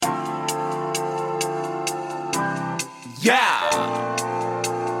Yeah.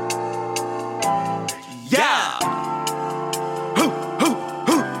 Yeah.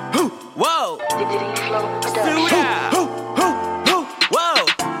 Whoa. Whoa.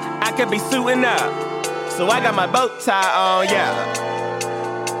 I could be suiting up, so I got my bow tie on, yeah.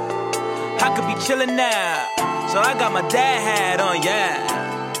 I could be chilling now, so I got my dad hat on,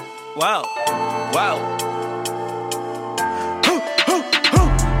 yeah. Whoa. Whoa.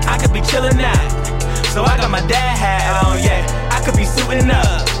 I could be chillin' now, so I got my dad hat on, yeah. I could be suiting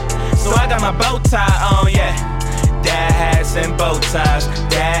up, so I got my bow tie on, yeah. Dad hats and bow ties,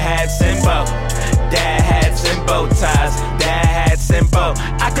 dad hats and bow, dad hats and bow ties, dad hats and bow.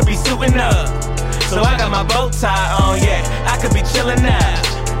 I could be suiting up, so I got my bow tie on, yeah. I could be chillin'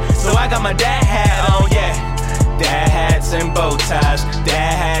 now, so I got my dad hat on, yeah. Dad hats and bow ties,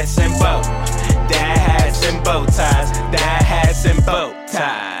 dad hats and bow, dad hats and bow ties, dad hats and bow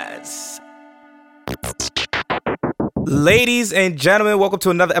ties. Ladies and gentlemen, welcome to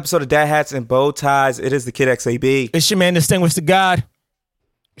another episode of Dad Hats and Bow Ties. It is the Kid XAB. It's your man, Distinguished to God.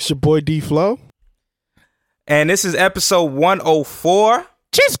 It's your boy D-Flow. And this is episode 104.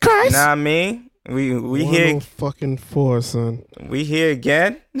 Jesus Christ. You know what I mean? We here. Fucking 4, son. We here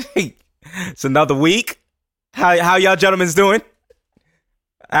again. It's another week. How y'all gentlemen's doing?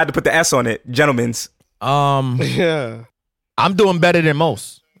 I had to put the S on it. Gentlemen's. Yeah. I'm doing better than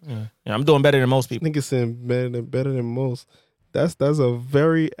most. Yeah, I'm doing better than most people. Nigga saying better than most. That's a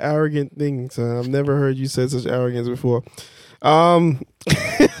very arrogant thing, son. I've never heard you say such arrogance before. This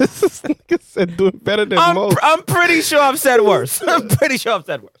nigga said doing better than most. I'm pretty sure I've said worse. This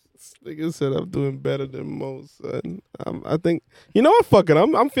nigga said I'm doing better than most, son. I think, you know what? Fuck it.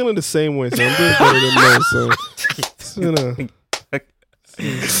 I'm feeling the same way, son. I'm doing better than most, son.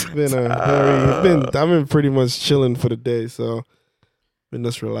 I've been pretty much chilling for the day, so been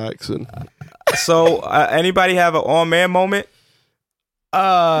just relaxing. So, anybody have an all-man moment?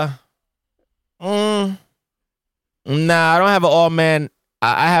 Nah, I don't have an all-man.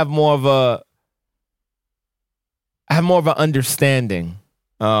 I have more of an understanding.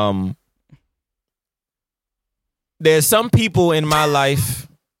 There's some people in my life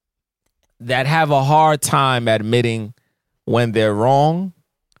that have a hard time admitting when they're wrong.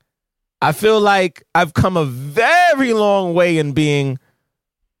 I feel like I've come a very long way in being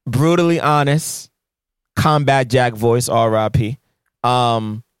brutally honest, Combat Jack voice, R.I.P.,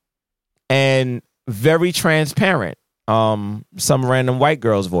 and very transparent, some random white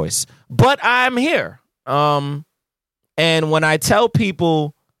girl's voice. But I'm here. And when I tell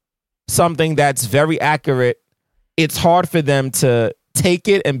people something that's very accurate, it's hard for them to take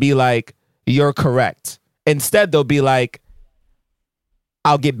it and be like, you're correct. Instead, they'll be like,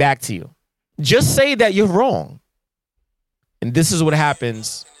 I'll get back to you. Just say that you're wrong. And this is what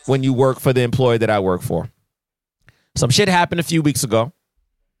happens when you work for the employer that I work for. Some shit happened a few weeks ago.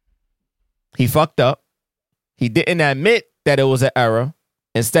 He fucked up. He didn't admit that it was an error.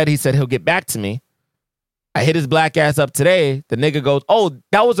 Instead, he said he'll get back to me. I hit his black ass up today. The nigga goes, oh,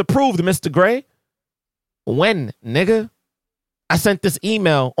 that was approved, Mr. Gray. When, nigga? I sent this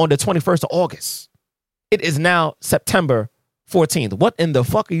email on the 21st of August. It is now September 14th. What in the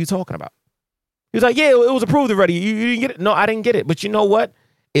fuck are you talking about? He was like, yeah, it was approved already. You didn't get it? No, I didn't get it. But you know what?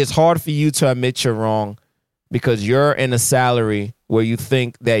 It's hard for you to admit you're wrong because you're in a salary where you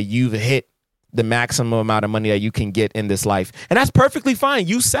think that you've hit the maximum amount of money that you can get in this life. And that's perfectly fine.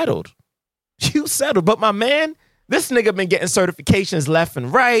 You settled. You settled. But my man, this nigga been getting certifications left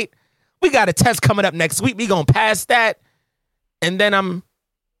and right. We got a test coming up next week. We gonna pass that. And then I'm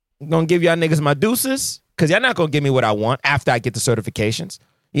gonna give y'all niggas my deuces because y'all not gonna give me what I want after I get the certifications.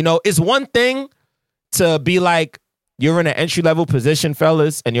 You know, it's one thing to be like, you're in an entry-level position,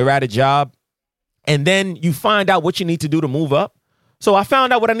 fellas, and you're at a job, and then you find out what you need to do to move up. So I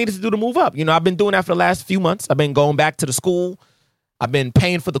found out what I needed to do to move up. You know, I've been doing that for the last few months. I've been going back to the school. I've been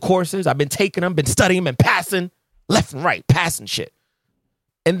paying for the courses. I've been taking them, been studying, been passing left and right, passing shit.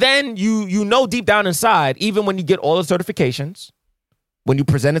 And then you know deep down inside, even when you get all the certifications, when you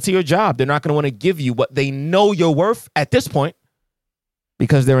present it to your job, they're not going to want to give you what they know you're worth at this point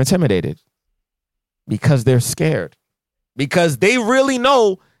because they're intimidated, because they're scared, because they really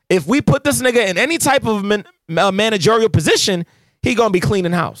know if we put this nigga in any type of managerial position, he going to be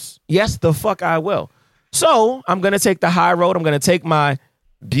cleaning house. Yes, the fuck I will. So I'm going to take the high road. I'm going to take my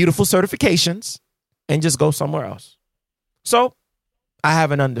beautiful certifications and just go somewhere else. So I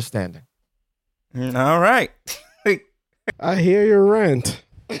have an understanding. All right. I hear your rant.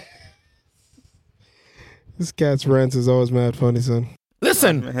 This cat's rant is always mad funny, son.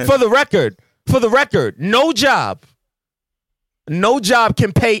 Listen, for the record, no job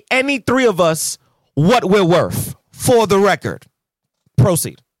can pay any three of us what we're worth. For the record.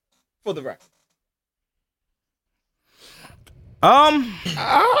 Proceed. For the record.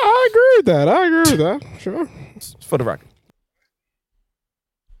 I agree with that. I agree with that. Sure. For the record.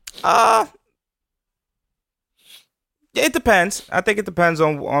 It depends. I think it depends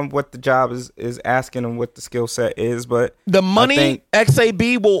on what the job is asking and what the skill set is. But The money, think-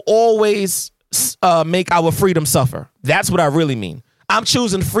 XAB, will always make our freedom suffer. That's what I really mean. I'm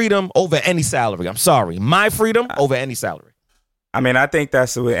choosing freedom over any salary. I'm sorry. My freedom over any salary. I mean, I think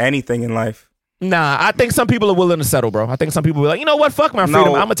that's with anything in life. Nah, I think some people are willing to settle, bro. I think some people are like, you know what? Fuck my freedom.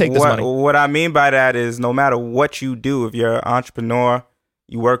 I'm going to take this money. What I mean by that is no matter what you do, if you're an entrepreneur,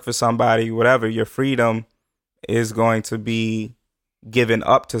 you work for somebody, whatever, your freedom is going to be given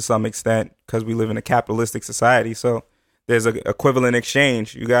up to some extent because we live in a capitalistic society. So there's an equivalent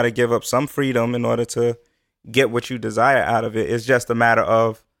exchange. You got to give up some freedom in order to get what you desire out of it. It's just a matter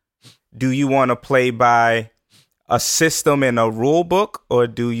of, do you want to play by a system and a rule book, or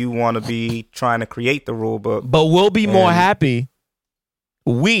do you want to be trying to create the rule book? But we'll be more happy.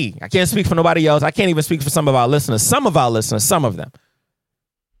 I can't speak for nobody else. I can't even speak for some of our listeners. Some of them.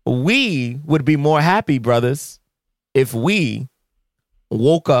 We would be more happy, brothers, if we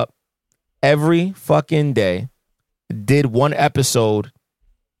woke up every fucking day, did one episode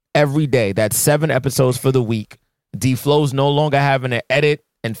every day. That's 7 episodes for the week. D-Flow's no longer having to edit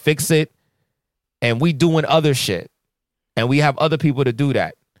and fix it. And we doing other shit. And we have other people to do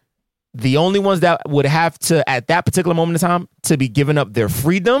that. The only ones that would have to, at that particular moment in time, to be giving up their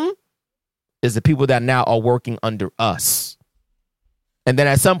freedom is the people that now are working under us. And then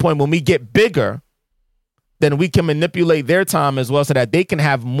at some point when we get bigger, then we can manipulate their time as well so that they can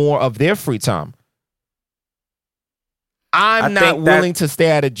have more of their free time. I'm not willing to stay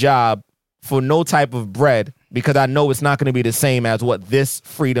at a job for no type of bread because I know it's not going to be the same as what this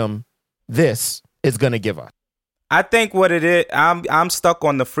freedom, this is going to give us. I think what it is, I'm stuck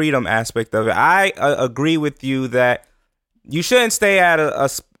on the freedom aspect of it. I agree with you that you shouldn't stay at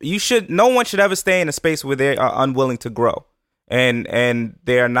no one should ever stay in a space where they are unwilling to grow. And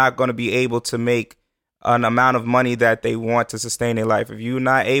they are not going to be able to make an amount of money that they want to sustain their life. If you're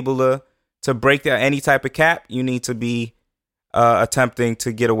not able to break any type of cap, you need to be attempting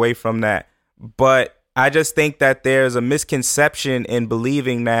to get away from that. But I just think that there's a misconception in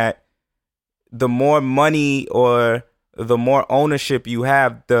believing that the more money or the more ownership you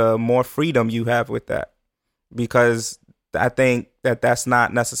have, the more freedom you have with that. Because I think that that's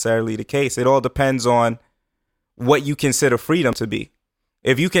not necessarily the case. It all depends on what you consider freedom to be.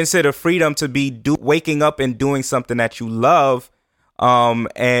 If you consider freedom to be waking up and doing something that you love,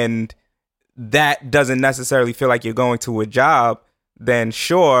 and that doesn't necessarily feel like you're going to a job, then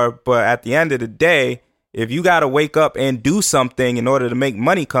sure. But at the end of the day, if you got to wake up and do something in order to make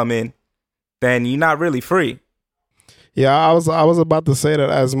money come in, then you're not really free. Yeah, I was about to say that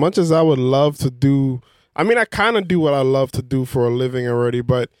as much as I would love to do, I mean, I kind of do what I love to do for a living already,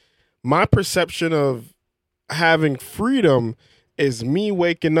 but my perception of having freedom is me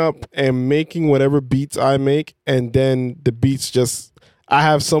waking up and making whatever beats I make, and then the beats I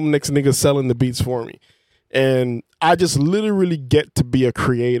have some next nigga selling the beats for me. And I just literally get to be a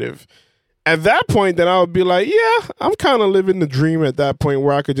creative. At that point, then I would be like, yeah, I'm kind of living the dream at that point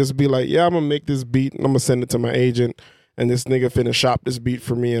where I could just be like, yeah, I'm going to make this beat and I'm going to send it to my agent and this nigga finna shop this beat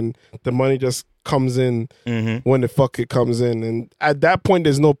for me and the money just comes in when the fuck it comes in. And at that point,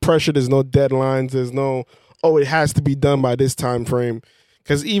 there's no pressure, there's no deadlines, there's no, it has to be done by this time frame.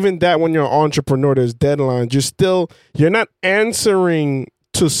 Because even that, when you're an entrepreneur, there's deadlines. You're not answering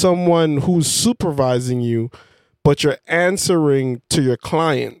to someone who's supervising you, but you're answering to your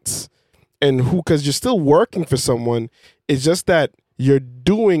clients. And because you're still working for someone, it's just that you're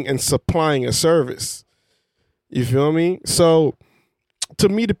doing and supplying a service. You feel me? So to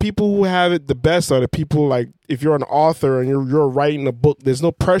me, the people who have it the best are the people like, if you're an author and you're writing a book, there's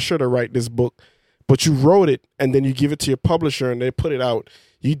no pressure to write this book, but you wrote it and then you give it to your publisher and they put it out.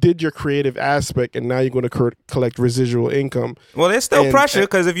 You did your creative aspect and now you're going to collect residual income. Well, there's still pressure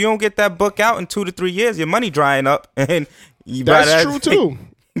because if you don't get that book out in 2 to 3 years, your money drying up. And that's true too.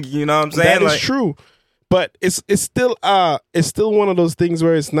 You know what I'm saying? That is true, but it's still one of those things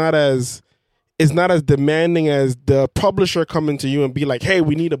where it's not as demanding as the publisher coming to you and be like, hey,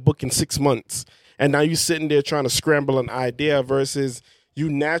 we need a book in 6 months, and now you sitting there trying to scramble an idea versus you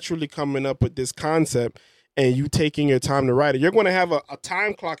naturally coming up with this concept and you taking your time to write it. You're going to have a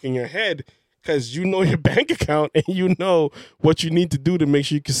time clock in your head because you know your bank account and you know what you need to do to make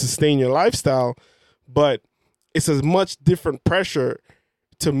sure you can sustain your lifestyle, but it's a much different pressure.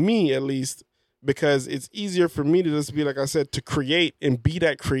 To me, at least, because it's easier for me to just be, like I said, to create and be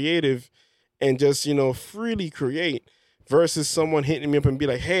that creative and just, freely create versus someone hitting me up and be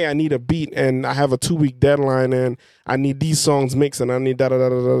like, hey, I need a beat and I have a 2-week deadline and I need these songs mixed and I need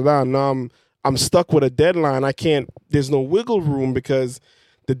da-da-da-da-da-da. Now I'm stuck with a deadline. There's no wiggle room because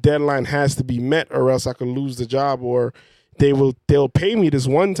the deadline has to be met or else I could lose the job, or they'll pay me this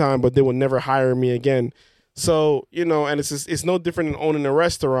one time, but they will never hire me again. So, and it's no different than owning a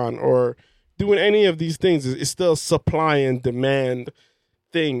restaurant or doing any of these things. It's still a supply and demand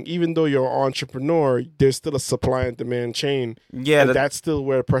thing. Even though you're an entrepreneur, there's still a supply and demand chain. Yeah. And that's still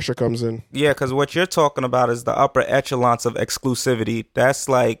where pressure comes in. Yeah, because what you're talking about is the upper echelons of exclusivity. That's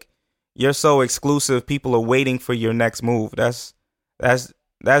like, you're so exclusive, people are waiting for your next move. That's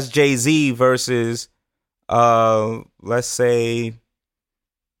Jay-Z versus, let's say,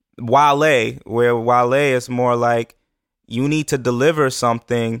 Wale, where Wale is more like, you need to deliver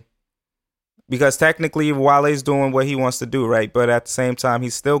something, because technically Wale's doing what he wants to do, right? But at the same time,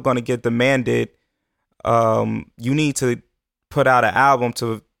 he's still going to get demanded. You need to put out an album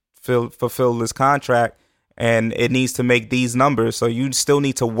to fulfill this contract, and it needs to make these numbers. So you still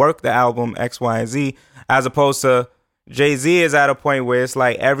need to work the album X, Y, and Z, as opposed to Jay-Z is at a point where it's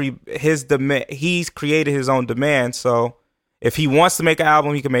like he's created his own demand. So if he wants to make an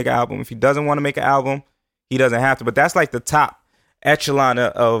album, he can make an album. If he doesn't want to make an album, he doesn't have to. But that's like the top echelon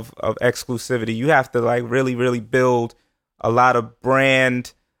of exclusivity. You have to like really, really build a lot of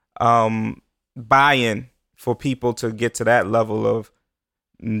brand buy-in for people to get to that level of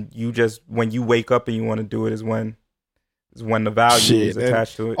when you wake up and you want to do it is when the value is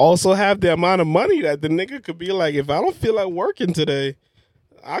attached to it. Also have the amount of money that the nigga could be like, if I don't feel like working today,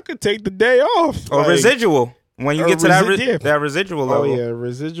 I could take the day off. Or residual. When you get to that residual level. Oh, yeah.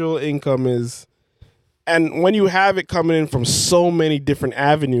 Residual income is... And when you have it coming in from so many different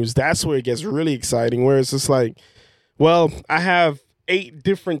avenues, that's where it gets really exciting, where it's just like, well, I have 8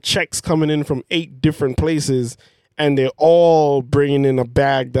 different checks coming in from 8 different places, and they're all bringing in a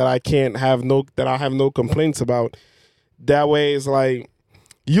bag that I have no complaints about. That way, it's like,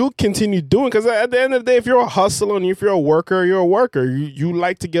 you'll continue doing, because at the end of the day, if you're a hustler and if you're a worker, you're a worker. You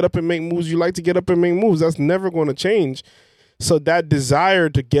like to get up and make moves. You like to get up and make moves. That's never going to change. So that desire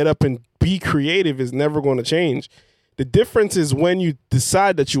to get up and be creative is never going to change. The difference is when you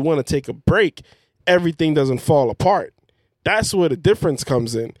decide that you want to take a break, everything doesn't fall apart. That's where the difference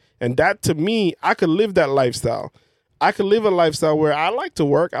comes in. And that, to me, I could live that lifestyle. I could live a lifestyle where I like to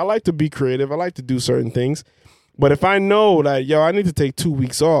work. I like to be creative. I like to do certain things. But if I know that, I need to take 2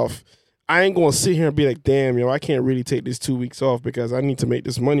 weeks off, I ain't going to sit here and be like, damn, I can't really take this 2 weeks off because I need to make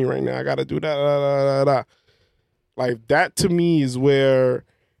this money right now. I got to do that. Like, that to me is where,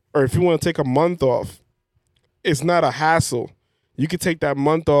 or if you want to take a month off, it's not a hassle. You could take that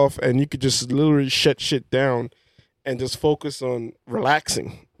month off and you could just literally shut shit down and just focus on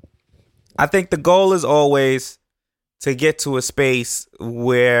relaxing. I think the goal is always to get to a space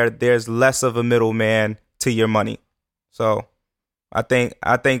where there's less of a middleman to your money. So I think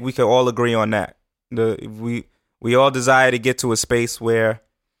we can all agree on that. We all desire to get to a space where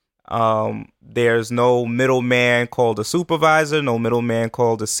there's no middleman called a supervisor, no middleman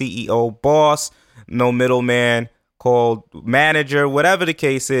called a CEO boss, no middleman called manager, whatever the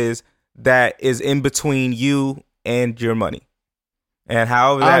case is, that is in between you and your money. And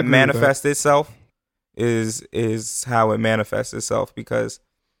however that manifests itself is how it manifests itself, because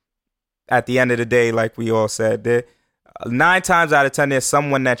at the end of the day, like we all said, 9 times out of 10, there's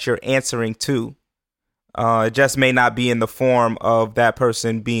someone that you're answering to. It just may not be in the form of that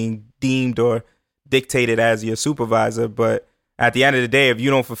person being deemed or dictated as your supervisor, but at the end of the day, if you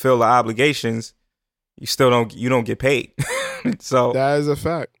don't fulfill the obligations, you don't get paid. So that is a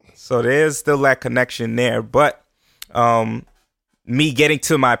fact. So there's still that connection there. But me getting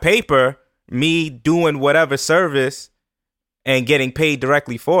to my paper, me doing whatever service and getting paid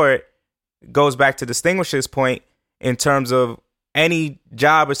directly for it, goes back to Distinguish's point in terms of any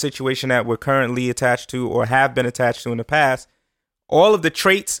job or situation that we're currently attached to or have been attached to in the past. All of the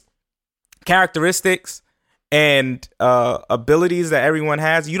traits, characteristics, and abilities that everyone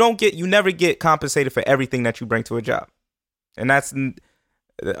has, you never get compensated for everything that you bring to a job. And that's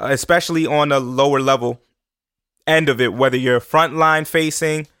especially on a lower level end of it, whether you're frontline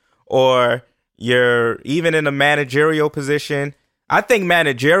facing or you're even in a managerial position. I think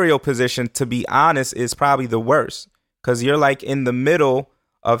managerial position, to be honest, is probably the worst, because you're like in the middle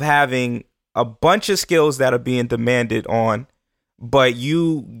of having a bunch of skills that are being demanded on, but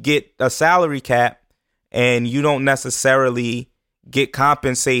you get a salary cap and you don't necessarily get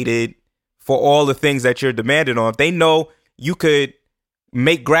compensated for all the things that you're demanded on. If they know you could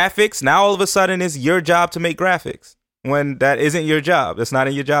make graphics, now all of a sudden it's your job to make graphics. when that isn't your job. That's not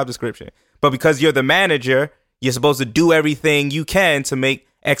in your job description. But because you're the manager, you're supposed to do everything you can to make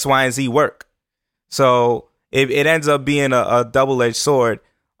X, Y, and Z work. So it ends up being a double-edged sword.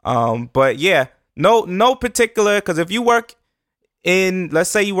 But yeah, no particular, because if you work let's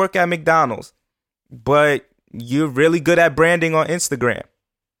say you work at McDonald's, but you're really good at branding on Instagram,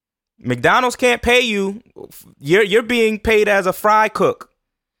 McDonald's can't pay you. You're being paid as a fry cook.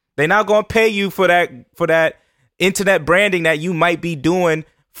 They're not going to pay you for that internet branding that you might be doing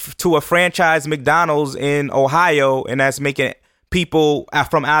to a franchise McDonald's in Ohio, and that's making people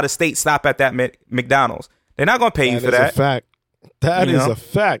from out of state stop at that McDonald's. They're not going to pay you for that. That's a fact. That is a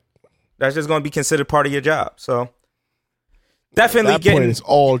fact. That's just going to be considered part of your job. So definitely at that point, it's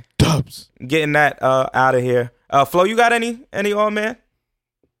all dubs. Getting that out of here. Flo, you got any old man?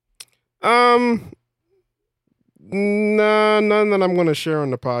 Nah, none that I'm going to share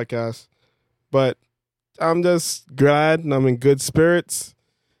on the podcast. But I'm just glad and I'm in good spirits.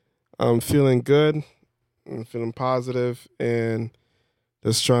 I'm feeling good. I'm feeling positive and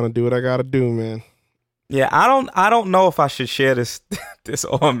just trying to do what I got to do, man. Yeah, I don't know if I should share this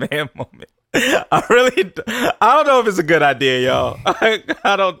old man moment. I don't know if it's a good idea, y'all. I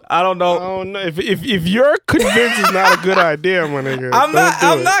don't know. I don't know if you're convinced it's not a good idea, my nigga.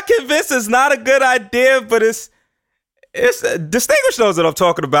 I'm not convinced it's not a good idea, but it's Distinguished knows what I'm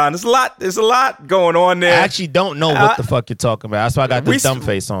talking about. And there's a lot going on there. I actually don't know what the fuck you're talking about. That's why I got this dumb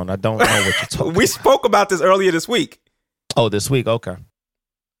face on. I don't know what you're talking about. We spoke about this earlier this week. Oh, this week? Okay.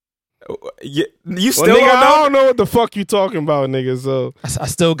 You still don't know? I don't know what the fuck you talking about, nigga. So I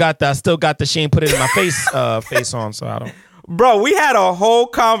still got the Shane put it in my face face on, so I don't. Bro, we had a whole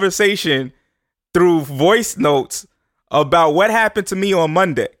conversation through voice notes about what happened to me on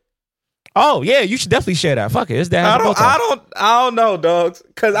Monday. Oh yeah, you should definitely share that. Fuck it, it's that. I don't know, dogs,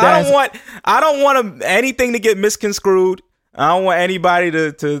 because I don't want anything to get misconstrued. I don't want anybody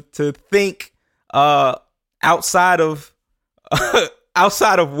to think outside of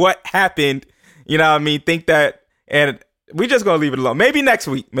what happened. You know what I mean? Think that, and we just gonna leave it alone. Maybe next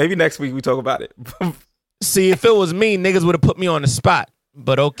week we talk about it. See, if it was me, niggas would have put me on the spot.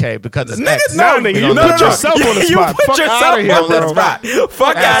 But okay, because it's niggas, nigga, you put yourself on the spot. You put yourself on the spot.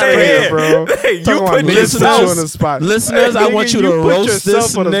 Fuck out of here, bro. You put yourself on the spot. Listeners, I want you to roast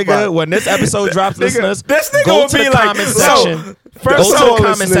this nigga when this episode drops. Listeners, this nigga go will to be the like, comment section. First Go of to the all,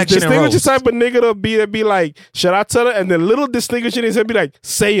 comment section and distinguish roast. the type of nigga to be like, should I tell it? And then little distinguishing is be like,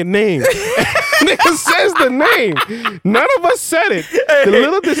 say your name. Nigga says the name. None of us said it. The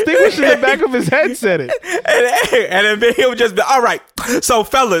little distinguish in the back of his head said it. And then he'll just be, all right, so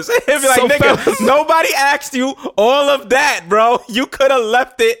fellas. He'll be like, nigga, nobody asked you all of that, bro. You could have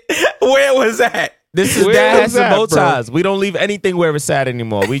left it where it was at. This is Dad Has Some Bow Ties. We don't leave anything where it's at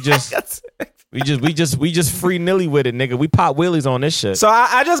anymore. We just free nilly with it, nigga. We pop wheelies on this shit. So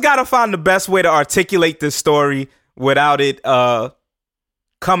I just gotta find the best way to articulate this story without it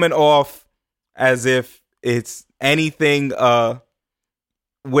coming off as if it's anything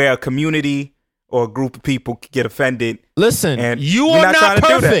where a community or a group of people could get offended. Listen, and you are not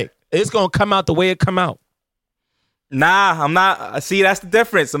perfect. It's gonna come out the way it come out. Nah, I'm not. See, that's the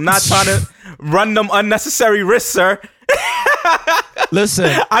difference. I'm not trying to run them unnecessary risks, sir. Listen,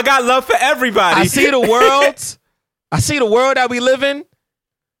 I got love for everybody. I see the world that we live in,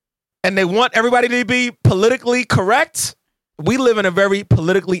 and they want everybody to be politically correct. We live in a very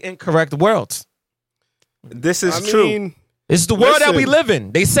politically incorrect world. This is true. It's the world that we live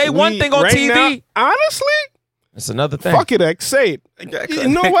in. They say one thing on TV. Now, honestly, it's another thing. Fuck it, X. Say it. You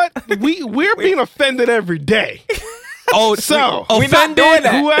know what? We're being offended every day. Oh, so we're not doing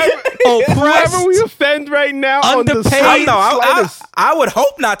that. Whoever we offend right now, underpaid. I would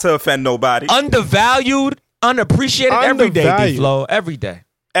hope not to offend nobody. Undervalued, unappreciated every day, D-Flow. Every day.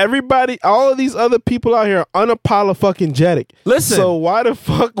 Everybody, all of these other people out here are unapologetic. Listen. So why the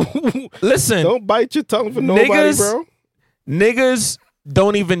fuck? Listen. Don't bite your tongue for nobody, bro. Niggas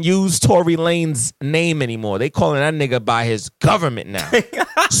don't even use Tory Lane's name anymore. They calling that nigga by his government now.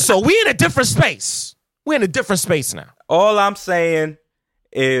 So we in a different space. We're in a different space now. All I'm saying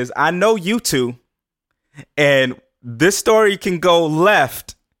is I know you two, and this story can go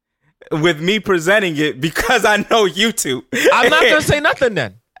left with me presenting it because I know you two. I'm not going to say nothing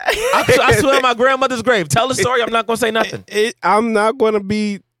then. I swear on my grandmother's grave. Tell the story. I'm not going to say nothing.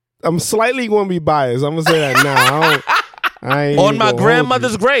 I'm slightly going to be biased. I'm going to say that now. I ain't on my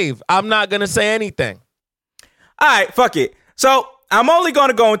grandmother's grave, I'm not going to say anything. All right, fuck it. So I'm only going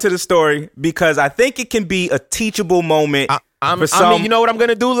to go into the story because I think it can be a teachable moment. I mean, you know what I'm going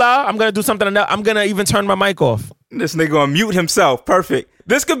to do, La? I'm going to do something. I'm going to even turn my mic off. This nigga going to mute himself. Perfect.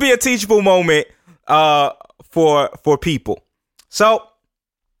 This could be a teachable moment for people. So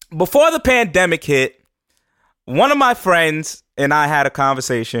before the pandemic hit, one of my friends and I had a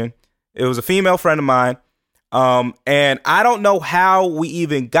conversation. It was a female friend of mine. And I don't know how we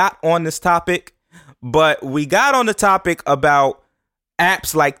even got on this topic, but we got on the topic about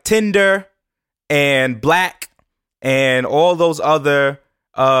apps like Tinder and Black and all those other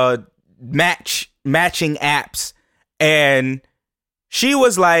matching apps. And she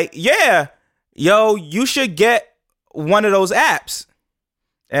was like, yeah, yo, you should get one of those apps.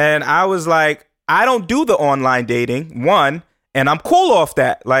 And I was like, I don't do the online dating, one, and I'm cool off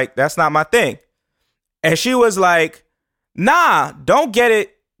that. Like, that's not my thing. And she was like, nah, don't get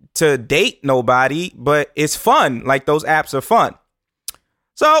it to date nobody, but it's fun. Like, those apps are fun.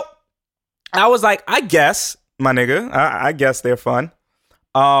 So I was like, I guess, my nigga, I guess they're fun.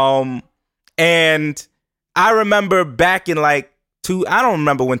 And I remember back in like I don't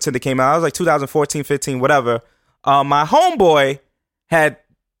remember when Tinder came out. I was like 2014, 15, whatever. My homeboy had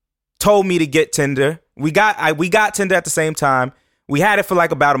told me to get Tinder. We got Tinder at the same time. We had it for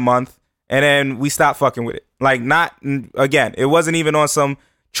like about a month, and then we stopped fucking with it. Like, not again. It wasn't even on some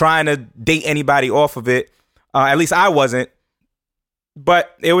trying to date anybody off of it. At least I wasn't.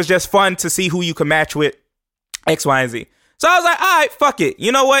 But it was just fun to see who you can match with, X, Y, and Z. So I was like, all right, fuck it.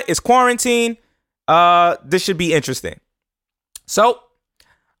 You know what? It's quarantine. This should be interesting. So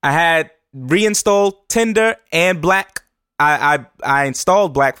I had reinstalled Tinder and Black. I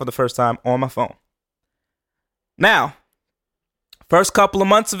installed Black for the first time on my phone. Now, first couple of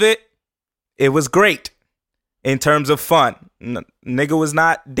months of it was great in terms of fun. Nigga was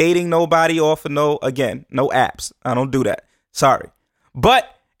not dating nobody off of no apps. I don't do that. Sorry.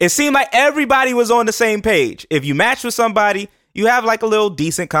 But it seemed like everybody was on the same page. If you match with somebody, you have like a little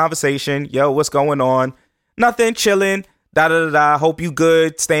decent conversation. Yo, what's going on? Nothing, chilling. Da-da-da-da. Hope you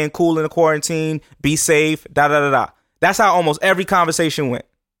good. Staying cool in the quarantine. Be safe. Da-da-da-da. That's how almost every conversation went.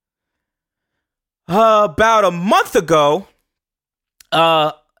 About a month ago,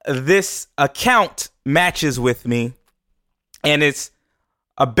 this account matches with me, and it's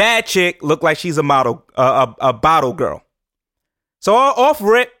a bad chick. Look like she's a model, a bottle girl. So off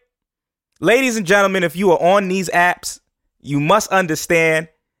rip, ladies and gentlemen, if you are on these apps, you must understand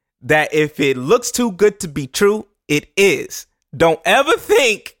that if it looks too good to be true, it is. Don't ever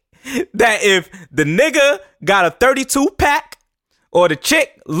think that if the nigga got a 32 pack or the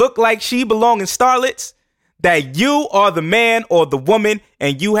chick look like she belong in Starlets, that you are the man or the woman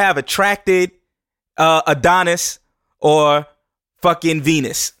and you have attracted Adonis or fucking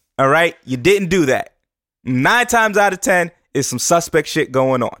Venus. All right? You didn't do that. 9 times out of 10 is some suspect shit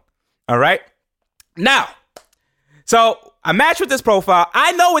going on. All right? Now, so I match with this profile.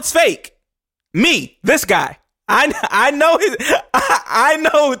 I know it's fake. Me, this guy. I know I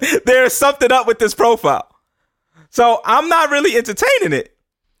know there's something up with this profile. So I'm not really entertaining it.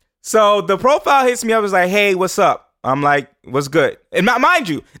 So the profile hits me up. It's like, hey, what's up? I'm like, what's good? And mind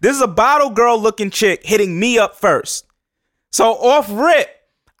you, this is a bottle girl looking chick hitting me up first. So off rip,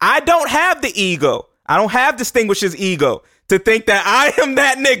 I don't have the ego. I don't have Distinguish's ego to think that I am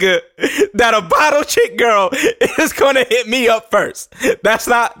that nigga that a bottle chick girl is going to hit me up first. That's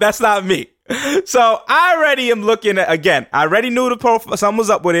not me. So I already am looking at, again, I already knew the profile, something was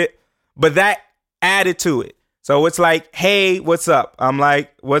up with it, but that added to it. So it's like, hey, what's up? I'm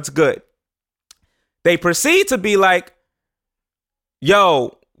like, what's good? They proceed to be like,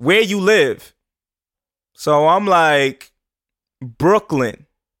 yo, where you live? So I'm like, Brooklyn.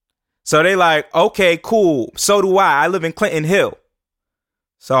 So they like, okay, cool. So do I. I live in Clinton Hill.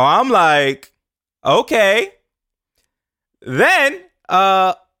 So I'm like, okay. Then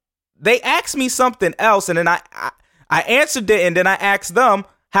they asked me something else, and then I answered it, and then I asked them,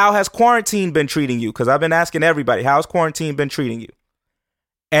 how has quarantine been treating you? Because I've been asking everybody, how's quarantine been treating you?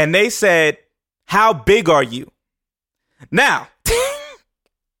 And they said, how big are you? Now,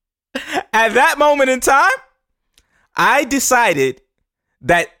 at that moment in time, I decided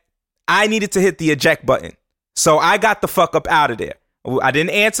that I needed to hit the eject button. So I got the fuck up out of there. I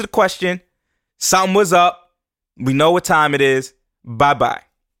didn't answer the question. Something was up. We know what time it is. Bye-bye.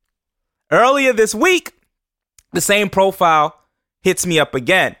 Earlier this week, the same profile hits me up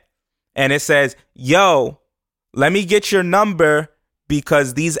again. And it says, yo, let me get your number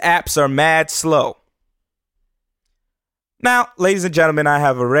because these apps are mad slow. Now, ladies and gentlemen, I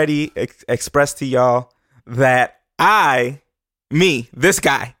have already expressed to y'all that this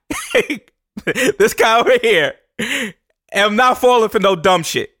guy, this guy over here, am not falling for no dumb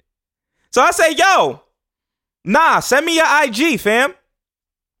shit. So I say, yo, nah, send me your IG, fam.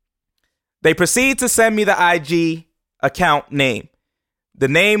 They proceed to send me the IG account name. The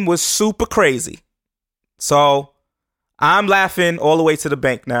name was super crazy. So I'm laughing all the way to the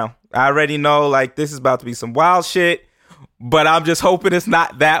bank now. I already know like this is about to be some wild shit, but I'm just hoping it's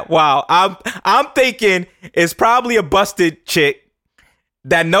not that wild. I'm thinking it's probably a busted chick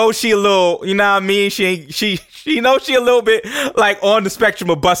that knows she a little, you know what I mean? She knows she a little bit like on the spectrum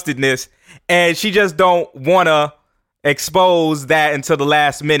of bustedness, and she just don't want to expose that until the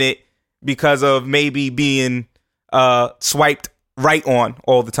last minute because of maybe being swiped right on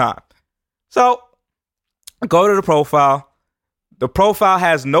all the time. So go to the profile. The profile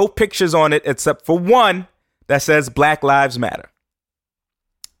has no pictures on it except for one that says Black Lives Matter.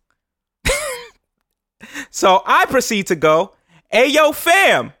 So I proceed to go, hey, yo,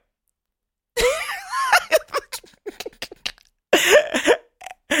 fam.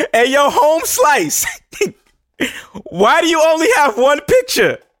 Hey, yo, home slice. Why do you only have one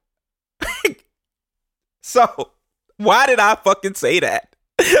picture? So, why did I fucking say that?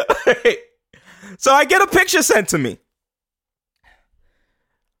 So, I get a picture sent to me.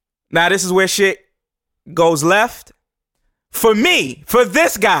 Now, this is where shit goes left. For me, for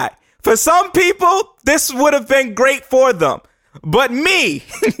this guy, for some people, this would have been great for them. But me,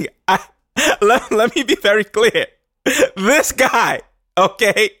 let me be very clear. This guy,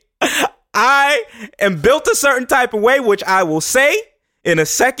 okay, I am built a certain type of way, which I will say in a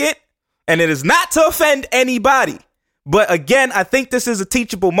second, and it is not to offend anybody. But again, I think this is a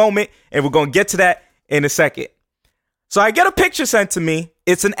teachable moment, and we're going to get to that in a second. So I get a picture sent to me.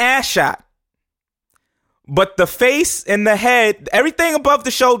 It's an ass shot. But the face and the head, everything above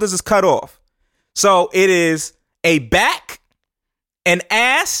the shoulders is cut off. So it is a back, an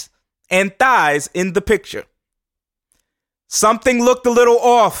ass, and thighs in the picture. Something looked a little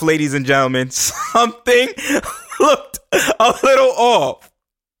off, ladies and gentlemen. Something looked a little off.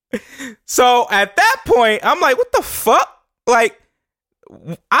 So at that point, I'm like, what the fuck? Like,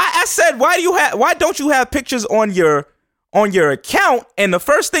 I said, why don't you have pictures on your account? And the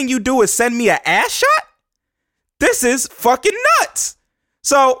first thing you do is send me an ass shot? This is fucking nuts.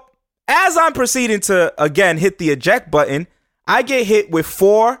 So as I'm proceeding to, again, hit the eject button, I get hit with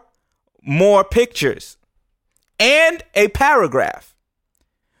 4 more pictures and a paragraph,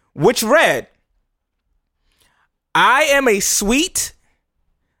 which read, I am a sweet,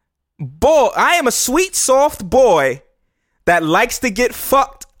 soft boy that likes to get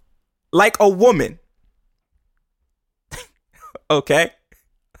fucked like a woman. Okay?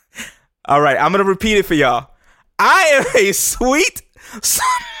 All right, I'm going to repeat it for y'all. I am a sweet,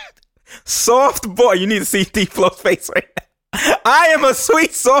 soft boy. You need to see D-Flow's face right now. I am a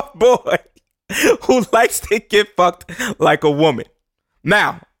sweet, soft boy who likes to get fucked like a woman.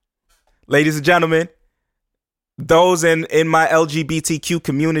 Now, ladies and gentlemen, those in my LGBTQ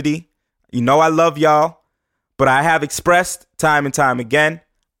community, you know I love y'all, but I have expressed time and time again,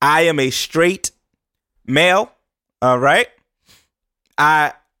 I am a straight male, all right?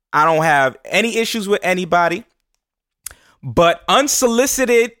 I don't have any issues with anybody, but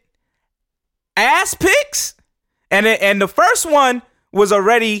unsolicited ass pics, and the first one was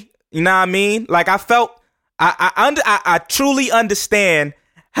already, you know what I mean? Like I felt, I truly understand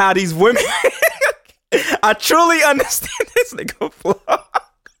how these women, I truly understand this nigga flow.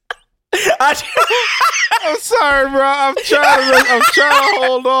 I'm sorry, bro. I'm trying to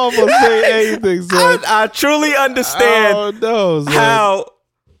hold off on saying anything, son. I truly understand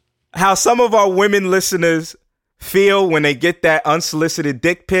how some of our women listeners feel when they get that unsolicited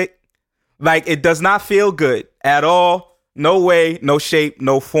dick pic. Like, it does not feel good at all. No way, no shape,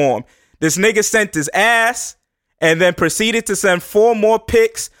 no form. This nigga sent his ass and then proceeded to send 4 more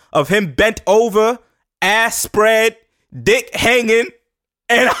pics of him bent over, ass spread, dick hanging.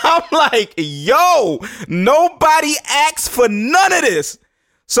 And I'm like, yo, nobody asked for none of this.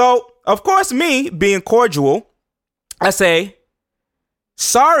 So, of course, me being cordial, I say,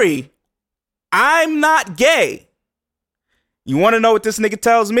 sorry, I'm not gay. You want to know what this nigga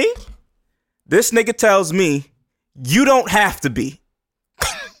tells me? This nigga tells me, you don't have to be.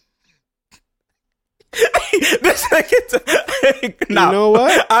 This nigga no. You know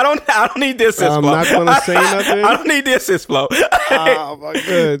what? I don't need this flow. I'm not going to say nothing. I don't need this flow. Oh, my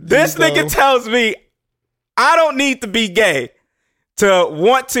God. This nigga tells me I don't need to be gay to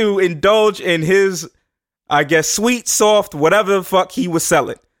want to indulge in his, I guess, sweet, soft, whatever the fuck he was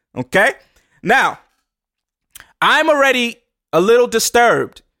selling. Okay? Now, I'm already a little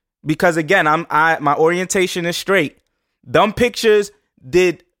disturbed because, again, my orientation is straight. Them pictures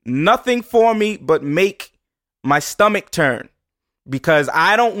did nothing for me but make my stomach turn because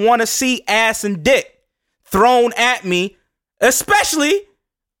I don't want to see ass and dick thrown at me, especially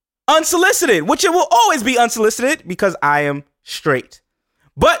unsolicited, which it will always be unsolicited because I am straight.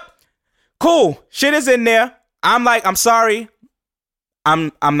 But Cool. Shit is in there. I'm like, I'm sorry.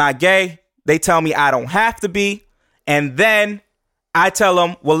 I'm not gay. They tell me I don't have to be. And then I tell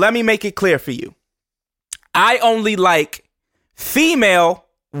them, well, let me make it clear for you. I only like female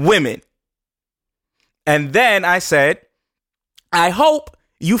women. And then I said, I hope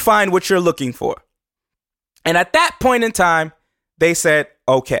you find what you're looking for. And at that point in time, they said,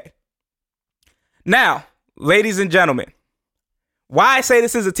 okay. Now, ladies and gentlemen, why I say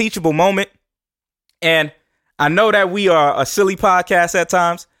this is a teachable moment, and I know that we are a silly podcast at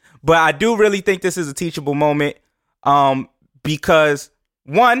times, but I do really think this is a teachable moment because,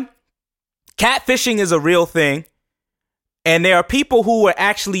 one, catfishing is a real thing, and there are people who would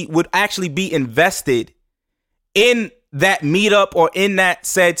actually be invested in that meetup or in that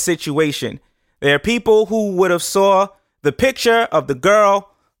said situation. There are people who would have saw the picture of the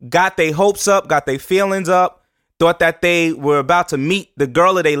girl, got their hopes up, got their feelings up, thought that they were about to meet the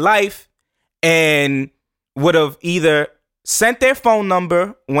girl of their life, and would have either sent their phone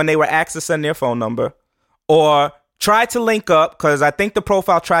number when they were asked to send their phone number, or tried to link up, because I think the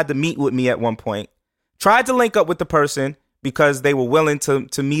profile tried to meet with me at one point, tried to link up with the person because they were willing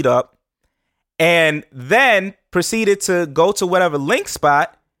to meet up, and then proceeded to go to whatever link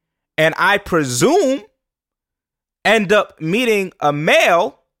spot, and I presume end up meeting a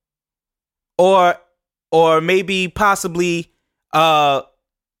male, or maybe possibly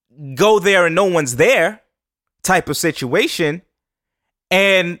go there and no one's there type of situation,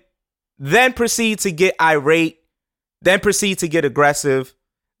 and then proceed to get irate, then proceed to get aggressive,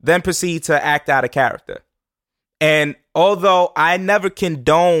 then proceed to act out of character. And although I never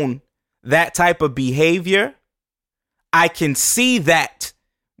condone that type of behavior, I can see that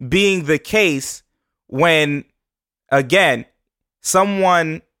being the case when, again,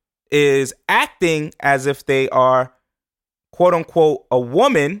 someone is acting as if they are, quote unquote, a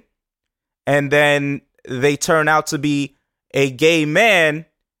woman, and then they turn out to be a gay man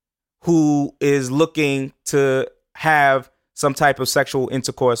who is looking to have some type of sexual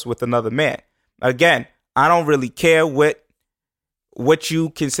intercourse with another man. Again, I don't really care what you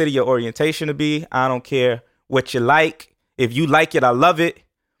consider your orientation to be. I don't care what you like. If you like it, I love it.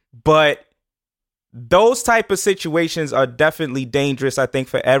 But those type of situations are definitely dangerous, I think,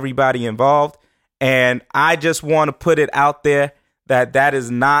 for everybody involved. And I just want to put it out there that that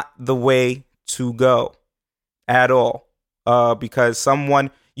is not the way to go at all. Because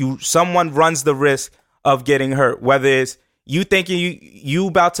someone runs the risk of getting hurt, whether it's you thinking you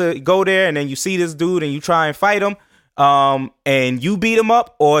about to go there and then you see this dude and you try and fight him, and you beat him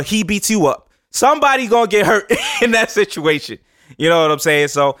up, or he beats you up. Somebody gonna get hurt in that situation. You know what I'm saying?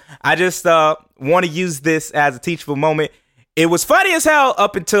 So I just want to use this as a teachable moment. It was funny as hell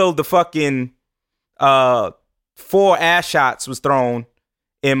up until the fucking 4 ass shots was thrown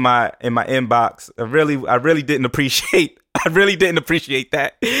in my inbox. I really didn't appreciate. I really didn't appreciate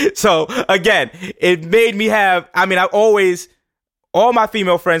that. So again, it made me have. I mean, all my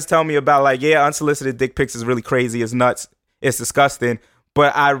female friends tell me about, like, yeah, unsolicited dick pics is really crazy. It's nuts. It's disgusting.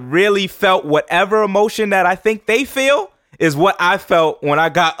 But I really felt whatever emotion that I think they feel is what I felt when I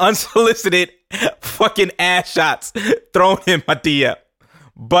got unsolicited fucking ass shots thrown in my DM.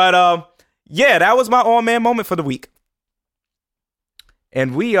 But yeah, that was my all man moment for the week.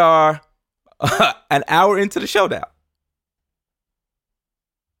 And we are an hour into the show now.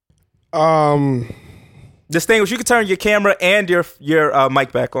 Distinguished, you can turn your camera and your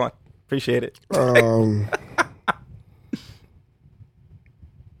mic back on. Appreciate it.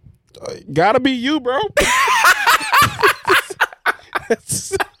 Gotta be you, bro.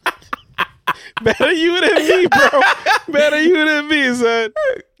 Better you than me, bro. Better you than me, son.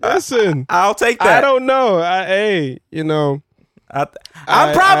 Listen, I'll take that. I don't know.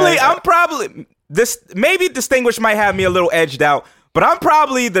 I'm probably this. Maybe Distinguished might have me a little edged out, but I'm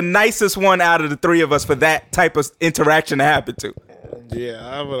probably the nicest one out of the three of us for that type of interaction to happen to. Yeah,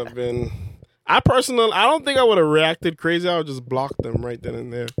 I would have been. I don't think I would have reacted crazy. I would just block them right then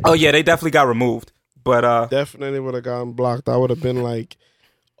and there. Oh yeah, they definitely got removed. But definitely would have gotten blocked. I would have been like,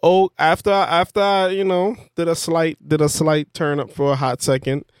 oh, after I, did a slight turn up for a hot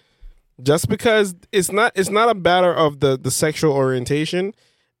second, just because it's not a matter of the sexual orientation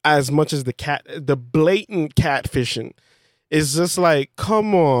as much as the blatant catfishing. It's just like,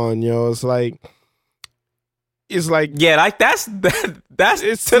 come on, yo. It's like yeah, like that's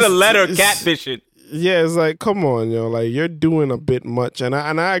it's to the letter catfishing. Yeah, it's like, come on, yo. Like, you're doing a bit much, and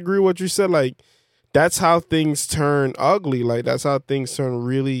I agree with what you said. Like, that's how things turn ugly. Like, that's how things turn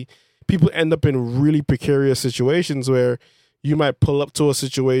really. People end up in really precarious situations where you might pull up to a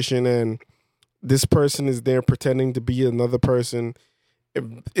situation and this person is there pretending to be another person,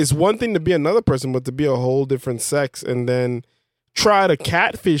 it's one thing to be another person, but to be a whole different sex and then try to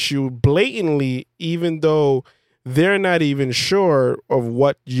catfish you blatantly, even though they're not even sure of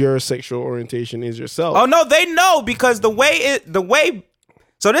what your sexual orientation is yourself. Oh no, they know, because the way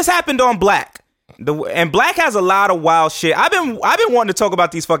so this happened on Black. And Black has a lot of wild shit. I've been wanting to talk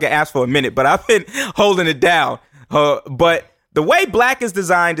about these fucking apps for a minute, but I've been holding it down. But the way Black is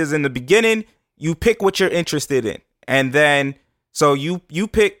designed is, in the beginning, you pick what you're interested in. And then, so you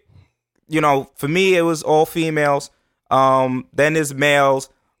pick, for me, it was all females. Then there's males.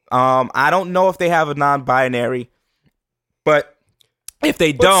 I don't know if they have a non-binary, but if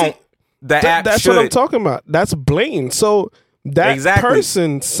they don't, that's should. What I'm talking about. That's blatant. So that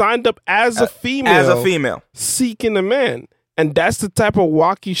person signed up as a female, seeking a man. And that's the type of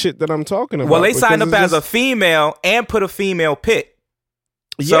wacky shit that I'm talking about. Well, they signed up as a female and put a female pic.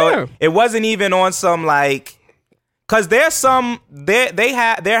 So it wasn't even on some because there's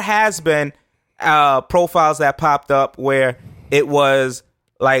there has been profiles that popped up where it was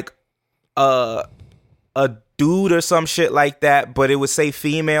like a dude or some shit like that, but it would say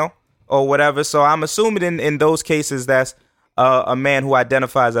female or whatever. So I'm assuming in those cases that's a man who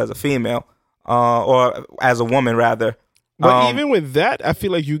identifies as a female or as a woman rather. But even with that, I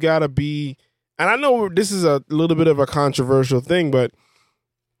feel like you gotta be, and I know this is a little bit of a controversial thing, but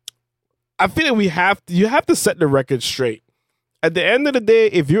I feel like you have to set the record straight. At the end of the day,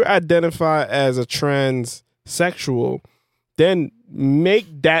 if you identify as a transsexual, then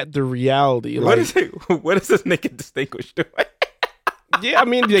make that the reality. What is this nigga distinguished doing? Yeah, I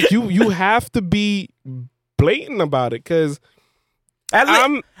mean, like you have to be blatant about it, because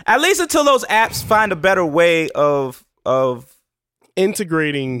at least until those apps find a better way of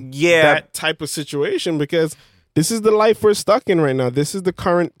integrating that type of situation, because this is the life we're stuck in right now. This is the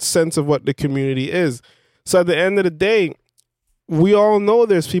current sense of what the community is. So at the end of the day, we all know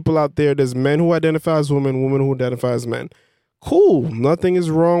there's people out there. There's men who identify as women, women who identify as men. Cool. Nothing is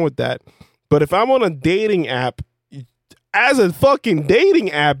wrong with that. But if I'm on a dating app, as a fucking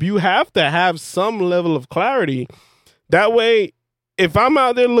dating app, you have to have some level of clarity. That way, if I'm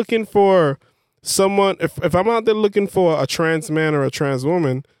out there looking for someone, if I'm out there looking for a trans man or a trans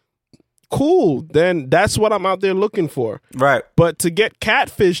woman, cool, then that's what I'm out there looking for. Right. But to get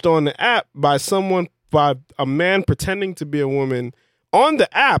catfished on the app by a man pretending to be a woman on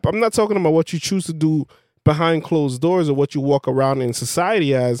the app, I'm not talking about what you choose to do behind closed doors or what you walk around in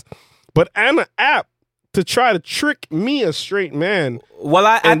society as, but on an app to try to trick me, a straight man. Well,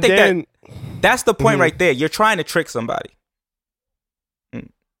 I think that's the point right there. You're trying to trick somebody.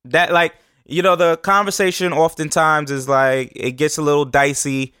 That the conversation oftentimes is like, it gets a little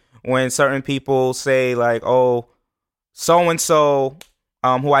dicey when certain people say like, oh, so-and-so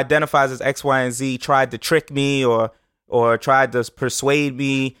who identifies as X, Y, and Z tried to trick me or tried to persuade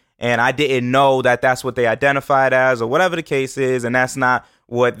me, and I didn't know that that's what they identified as, or whatever the case is, and that's not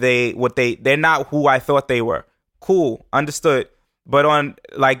they're not who I thought they were. Cool, understood. But on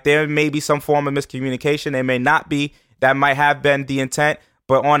there may be some form of miscommunication. There may not be. That might have been the intent.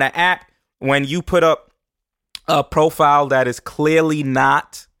 But on an app, when you put up a profile that is clearly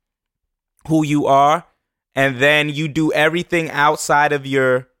not who you are, and then you do everything outside of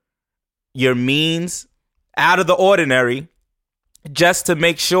your means, out of the ordinary, just to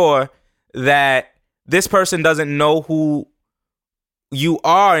make sure that this person doesn't know who you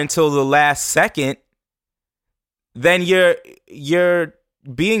are until the last second, then you're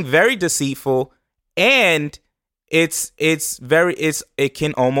being very deceitful, and it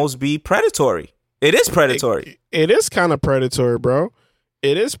can almost be predatory. It is predatory. It is kind of predatory, bro.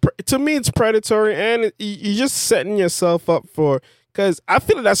 It is to me. It's predatory, and you're just setting yourself up for. Because I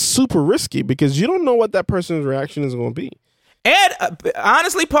feel like that's super risky, because you don't know what that person's reaction is going to be. And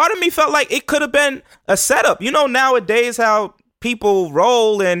honestly, part of me felt like it could have been a setup. Nowadays how people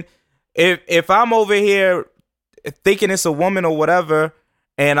roll, and if I'm over here thinking it's a woman or whatever,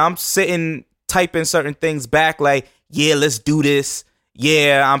 and I'm sitting typing certain things back like, yeah, let's do this.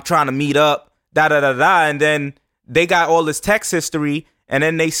 Yeah, I'm trying to meet up. Da-da-da-da. And then they got all this text history, and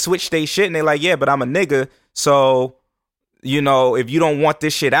then they switch their shit, and they're like, yeah, but I'm a nigga. So, if you don't want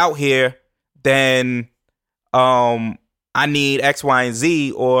this shit out here, then I need X, Y, and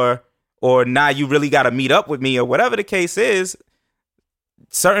Z, or now you really got to meet up with me, or whatever the case is.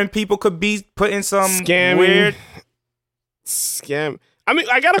 Certain people could be putting some weird scam. I mean,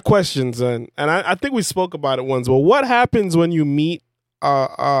 I got a question, son, and I think we spoke about it once. But what happens when you meet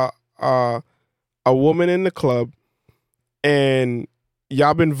a woman in the club, and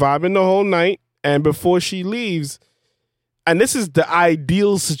y'all been vibing the whole night, and before she leaves, and this is the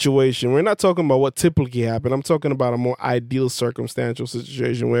ideal situation. We're not talking about what typically happened. I'm talking about a more ideal circumstantial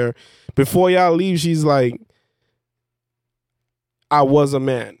situation where before y'all leave, she's like, I was a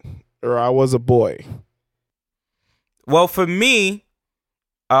man or I was a boy. Well, for me,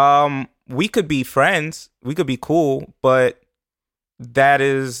 we could be friends. We could be cool, but that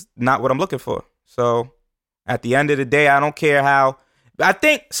is not what I'm looking for. So at the end of the day, I don't care how. I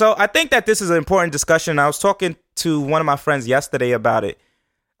think that this is an important discussion. I was talking to one of my friends yesterday about it.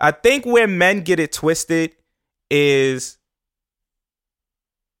 I think where men get it twisted is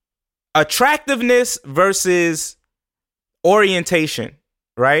attractiveness versus orientation,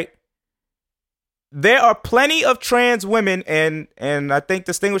 right? There are plenty of trans women, and I think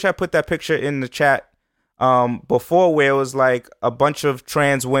Distinguished, I put that picture in the chat before, where it was like a bunch of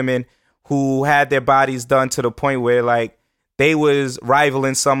trans women who had their bodies done to the point where like they was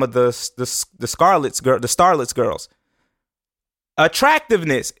rivaling some of the Starlets girls.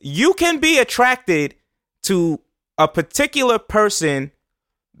 Attractiveness. You can be attracted to a particular person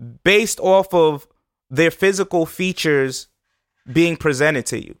based off of their physical features being presented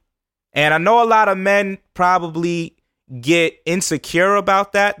to you. And I know a lot of men probably get insecure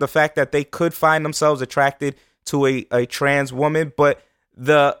about that, the fact that they could find themselves attracted to a trans woman, but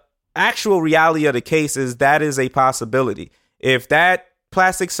the actual reality of the case is that is a possibility. If that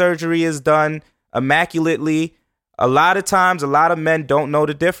plastic surgery is done immaculately, a lot of times, a lot of men don't know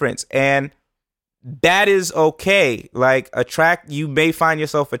the difference. And that is okay. Like, you may find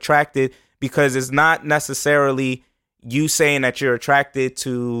yourself attracted because it's not necessarily you saying that you're attracted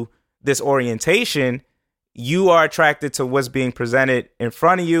to this orientation. You are attracted to what's being presented in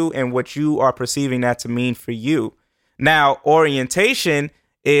front of you and what you are perceiving that to mean for you. Now, orientation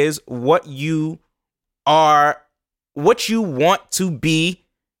is what you want to be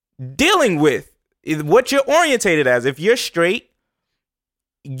dealing with, what you're orientated as. If you're straight,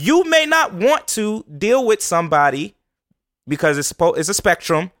 you may not want to deal with somebody because it's a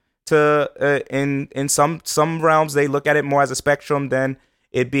spectrum. In some realms, they look at it more as a spectrum than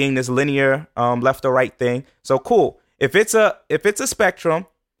it being this linear left or right thing. So cool. If it's a spectrum,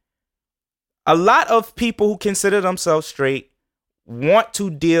 a lot of people who consider themselves straight want to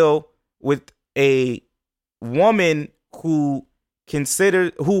deal with a woman who is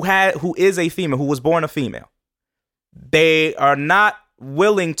a female, who was born a female. They are not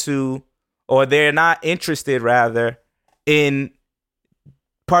willing to, or they're not interested rather, in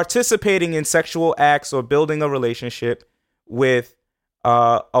participating in sexual acts or building a relationship with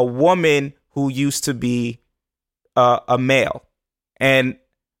a woman who used to be a male. And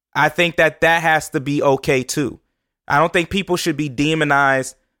I think that has to be okay too. I don't think people should be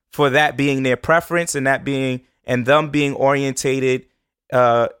demonized for that being their preference and them being orientated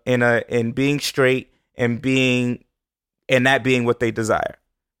in being straight and that being what they desire.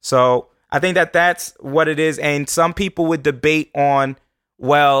 So I think that that's what it is. And some people would debate on,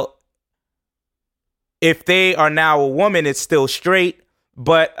 well, if they are now a woman, it's still straight.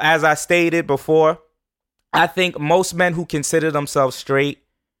 But as I stated before, I think most men who consider themselves straight,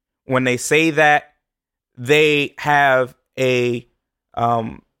 when they say that, they have a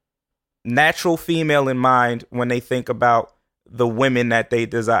natural female in mind when they think about the women that they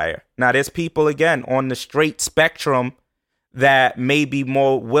desire. Now, there's people, again, on the straight spectrum that may be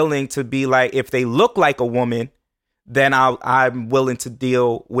more willing to be like, if they look like a woman, then I'm willing to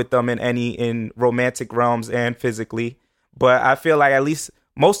deal with them in romantic realms and physically. But I feel like at least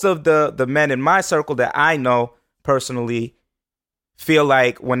most of the men in my circle that I know personally feel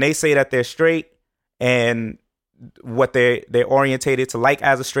like when they say that they're straight and what they're orientated to like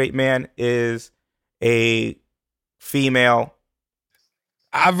as a straight man is a female.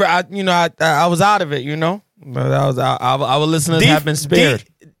 I was out of it, our listeners have been spared.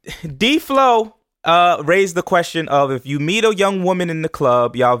 D-Flow raised the question of, if you meet a young woman in the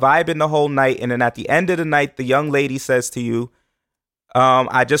club, y'all vibing the whole night, and then at the end of the night, the young lady says to you,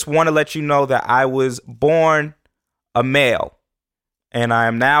 I just want to let you know that I was born a male and I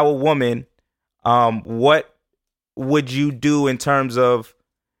am now a woman. What would you do in terms of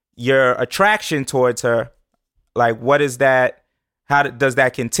your attraction towards her? Like, what is that? How does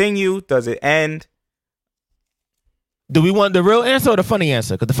that continue? Does it end? Do we want the real answer or the funny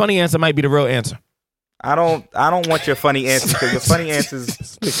answer? Because the funny answer might be the real answer. I don't want your funny answers, because your funny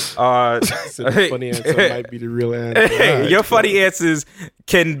answers are the funny answer might be the real answer. Right, your funny answers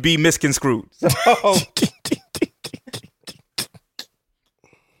can be misconstrued. So.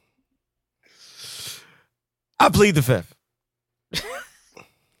 I plead the fifth.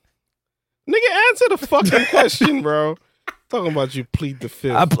 Nigga, answer the fucking question, bro. Talking about you plead the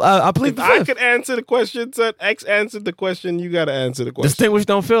fifth. I plead If the I fifth. could answer the question, said X answered the question, you got to answer the question. Distinguished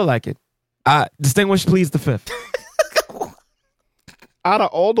don't feel like it. Distinguished pleads the fifth. Out of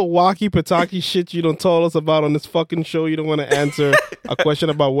all the walkie pataki shit you don't told us about on this fucking show, you don't want to answer a question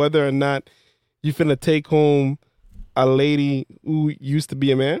about whether or not you finna take home a lady who used to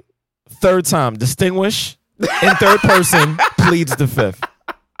be a man? Third time, distinguished in third person pleads the fifth.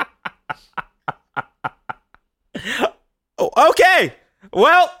 Okay.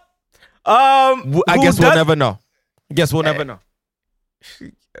 Well, I guess we'll never know.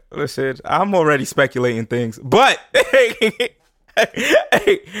 Listen, I'm already speculating things, but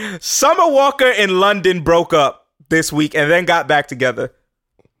Summer Walker and London broke up this week and then got back together.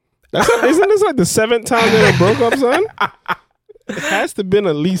 Isn't this like the 7th time they broke up, son? It has to been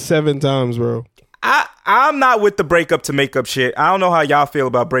at least 7 times, bro. I'm not with the breakup to make up shit. I don't know how y'all feel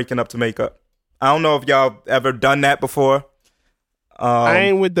about breaking up to make up. I don't know if y'all ever done that before. I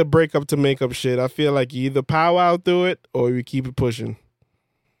ain't with the breakup to make up shit. I feel like you either powwow through it or you keep it pushing.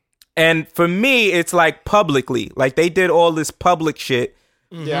 And for me, it's like publicly. Like they did all this public shit.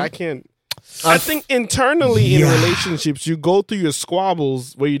 Mm-hmm. Yeah, I can't. I think internally in relationships, you go through your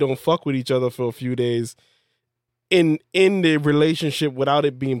squabbles where you don't fuck with each other for a few days in the relationship without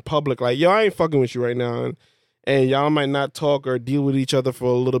it being public. Like, yo, I ain't fucking with you right now. And y'all might not talk or deal with each other for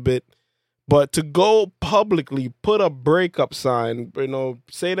a little bit. But to go publicly, put a breakup sign,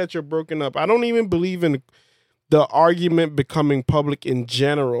 say that you're broken up. I don't even believe in the argument becoming public in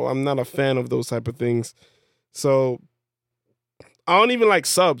general. I'm not a fan of those type of things. So I don't even like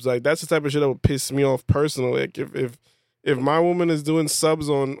subs. Like that's the type of shit that would piss me off personally. Like if my woman is doing subs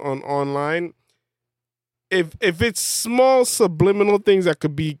on online, if it's small subliminal things that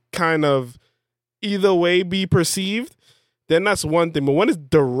could be kind of either way be perceived, then that's one thing. But when it's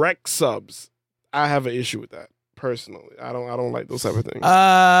direct subs, I have an issue with that personally. I don't like those type of things.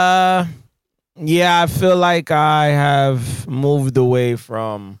 Yeah, I feel like I have moved away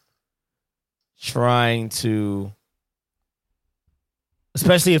from trying to,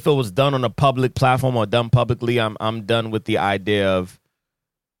 especially if it was done on a public platform or done publicly. I'm done with the idea of,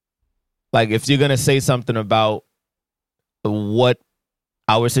 like, if you're gonna say something about what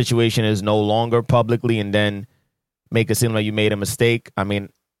our situation is no longer publicly and then make it seem like you made a mistake. I mean,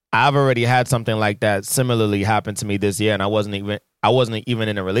 I've already had something like that similarly happen to me this year, and I wasn't even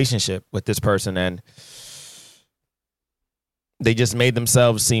in a relationship with this person, and they just made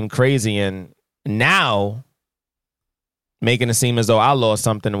themselves seem crazy, and now making it seem as though I lost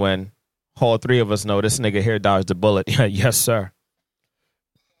something when all three of us know this nigga here dodged a bullet. Yes, sir.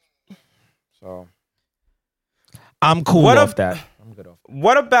 So I'm cool off that. I'm good off that.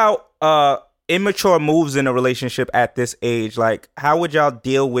 What about immature moves in a relationship at this age? Like, how would y'all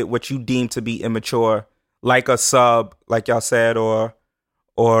deal with what you deem to be immature, like a sub, like y'all said, or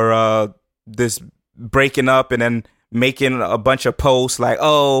this breaking up and then making a bunch of posts like,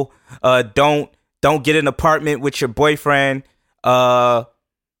 don't get an apartment with your boyfriend. I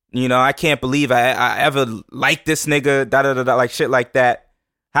can't believe I ever liked this nigga. Da da da da, like shit like that.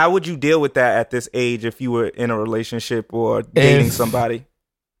 How would you deal with that at this age if you were in a relationship or dating somebody?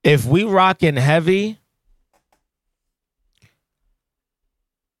 If we rocking heavy,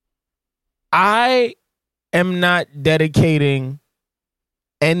 I am not dedicating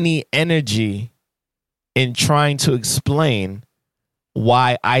any energy in trying to explain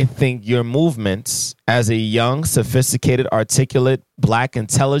why I think your movements as a young, sophisticated, articulate, black,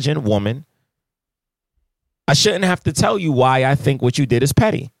 intelligent woman, I shouldn't have to tell you why I think what you did is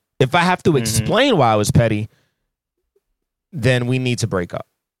petty. If I have to explain why I was petty, then we need to break up.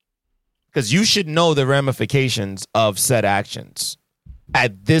 Because you should know the ramifications of said actions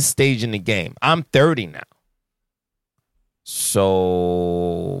at this stage in the game. I'm 30 now.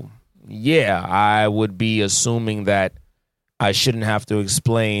 So, yeah, I would be assuming that I shouldn't have to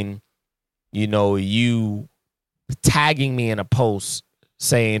explain, you tagging me in a post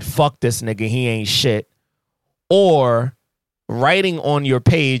saying, fuck this nigga, he ain't shit. Or writing on your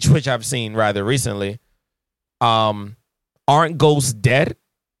page, which I've seen rather recently, aren't ghosts dead?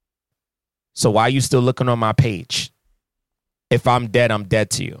 So why are you still looking on my page? If I'm dead, I'm dead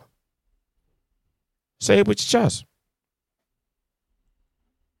to you. Say it with your chest.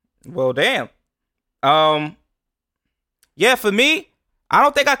 Well, damn. Yeah, for me, I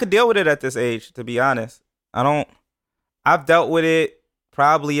don't think I could deal with it at this age, to be honest. I've dealt with it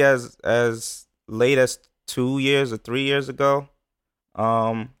probably as late as 2 years or 3 years ago.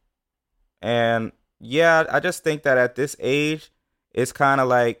 And yeah, I just think that at this age, it's kind of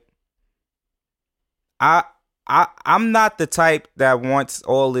like, I'm not the type that wants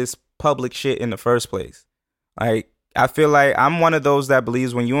all this public shit in the first place. Like, I feel like I'm one of those that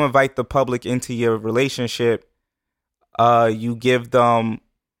believes when you invite the public into your relationship, you give them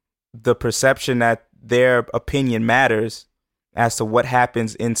the perception that their opinion matters as to what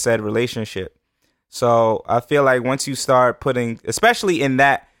happens in said relationship. So I feel like once you start putting, especially in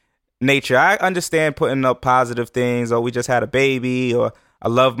that nature, I understand putting up positive things, or we just had a baby, or I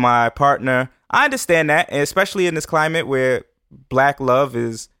love my partner. I understand that, and especially in this climate where black love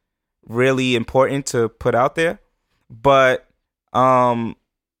is really important to put out there. But I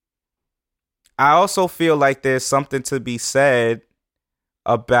also feel like there's something to be said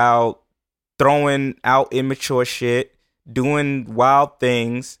about throwing out immature shit, doing wild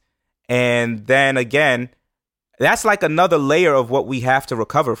things, and then again, that's like another layer of what we have to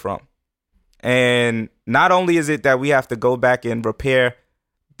recover from. And not only is it that we have to go back and repair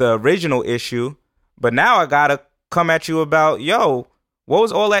the original issue, but now I gotta come at you about, yo, what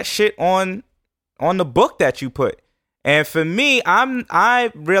was all that shit on the book that you put? And for me,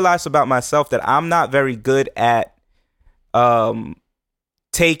 I realized about myself that I'm not very good at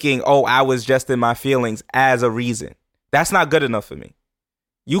taking, I was just in my feelings as a reason. That's not good enough for me.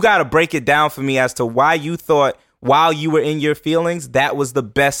 You got to break it down for me as to why you thought while you were in your feelings, that was the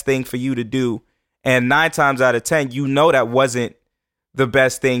best thing for you to do. And 9 times out of 10, you know that wasn't the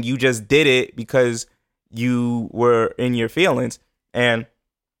best thing. You just did it because you were in your feelings. And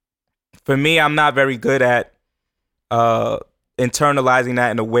for me, I'm not very good at internalizing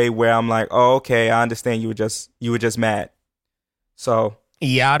that in a way where I'm like, oh, okay, I understand you were just mad. So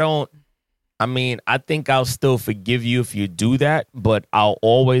yeah, I think I'll still forgive you if you do that, but I'll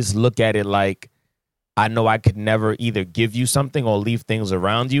always look at it like I know I could never either give you something or leave things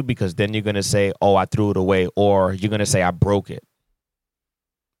around you, because then you're going to say, oh, I threw it away, or you're going to say I broke it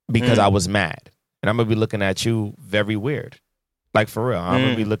because I was mad. And I'm going to be looking at you very weird. Like, for real, I'm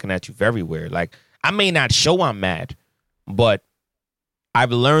going to be looking at you very weird. Like, I may not show I'm mad, but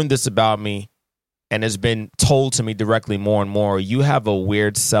I've learned this about me, and it's been told to me directly more and more. You have a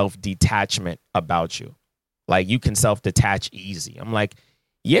weird self-detachment about you. Like, you can self-detach easy. I'm like,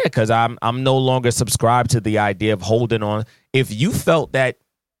 yeah, because I'm no longer subscribed to the idea of holding on. If you felt that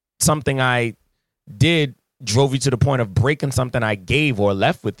something I did drove you to the point of breaking something I gave or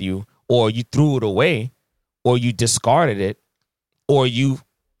left with you, or you threw it away, or you discarded it, or you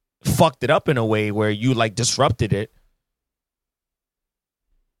fucked it up in a way where you like disrupted it,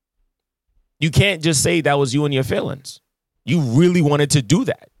 you can't just say that was you and your feelings. You really wanted to do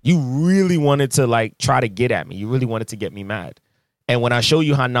that. You really wanted to like try to get at me. You really wanted to get me mad. And when I show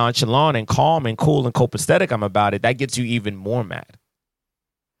you how nonchalant and calm and cool and copacetic I'm about it, that gets you even more mad.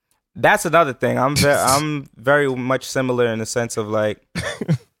 That's another thing. I'm very much similar in the sense of like,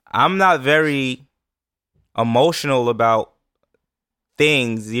 I'm not very emotional about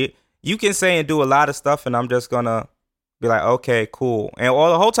things. You can say and do a lot of stuff, and I'm just gonna be like, okay, cool. And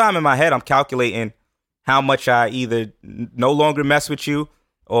all the whole time in my head, I'm calculating how much I either no longer mess with you,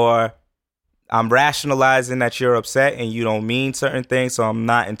 or I'm rationalizing that you're upset and you don't mean certain things, so I'm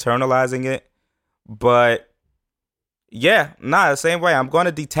not internalizing it. But yeah, the same way. I'm going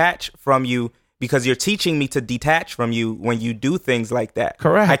to detach from you because you're teaching me to detach from you when you do things like that.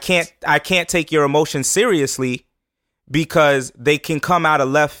 Correct. I can't take your emotions seriously because they can come out of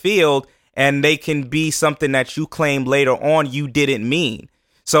left field and they can be something that you claim later on you didn't mean.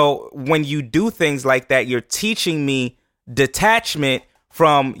 So when you do things like that, you're teaching me detachment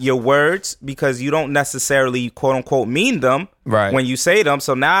from your words because you don't necessarily, quote unquote, mean them when you say them.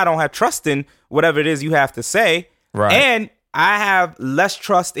 So now I don't have trust in whatever it is you have to say. Right. And I have less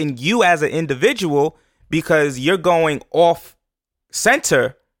trust in you as an individual because you're going off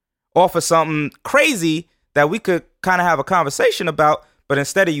center, off of something crazy that we could kind of have a conversation about. But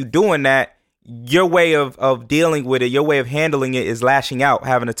instead of you doing that, your way of dealing with it, your way of handling it is lashing out,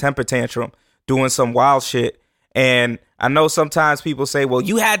 having a temper tantrum, doing some wild shit. And I know sometimes people say, well,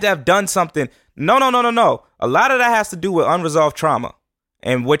 you had to have done something. No. A lot of that has to do with unresolved trauma.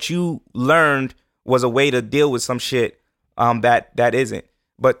 And what you learned was a way to deal with some shit that isn't.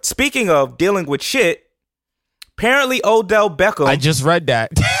 But speaking of dealing with shit, apparently Odell Beckham. I just read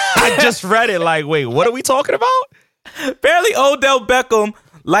that. I just read it like, wait, what are we talking about? Apparently Odell Beckham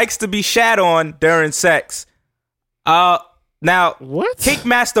likes to be shat on during sex. Now, what?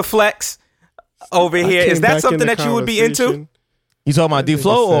 Kickmaster Flex over here, is that something that you would be into? You talking about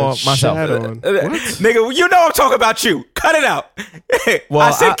D-Flow or myself? Nigga, you know I'm talking about you. Cut it out. Well,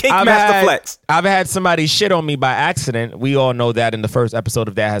 I said Kickmaster Flex. I've had somebody shit on me by accident. We all know that in the first episode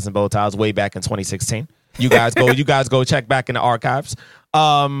of Dad Has Some Bow Ties way back in 2016. You guys go check back in the archives.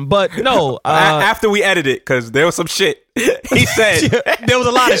 But no. After we edit it, because there was some shit. He said there was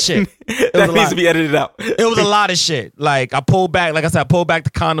a lot of shit. that needs to be edited out. It was a lot of shit. Like I pulled back, like I said, I pulled back the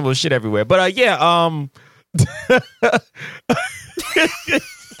condom with shit everywhere. But yeah,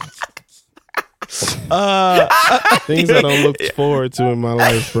 Things I don't look forward to in my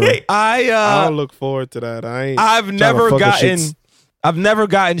life, bro. I I don't look forward to that. I've trying to never fuck a gotten shits. I've never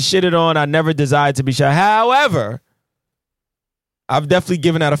gotten shitted on. I never desired to be shot. However, I've definitely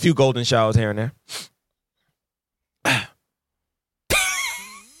given out a few golden showers here and there.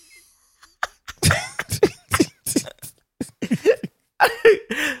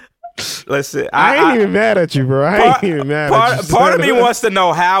 Listen, I ain't even mad at you, bro. I ain't even mad at you. Part of me wants to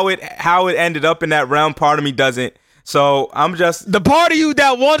know how it ended up in that realm. Part of me doesn't. So I'm just The part of you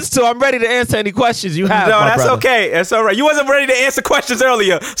that wants to, I'm ready to answer any questions you have. no. my That's brother. okay. That's all right. You wasn't ready to answer questions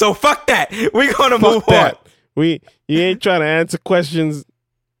earlier, so fuck that. We're gonna move that. on. You ain't trying to answer questions.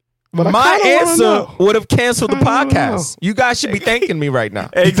 But I My kinda wanna answer know. would have canceled the I wanna podcast. You guys should be thanking me right now.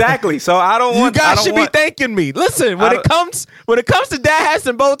 Exactly. So I don't You want. I guys don't should want, be thanking me. Listen, I when it comes to dad hats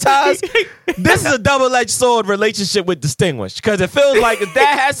and bow ties, this is a double-edged sword relationship with Distinguished, because it feels like it's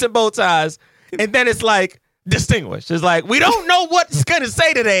dad hats and bow ties, and then it's like Distinguished. It's like we don't know what he's gonna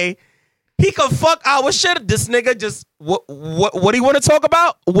say today. He could fuck our shit. This nigga just what do you want to talk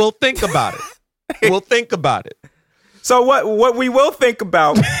about? We'll think about it. We'll think about it. So what we will think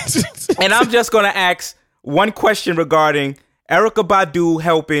about, and I'm just gonna ask one question regarding Erykah Badu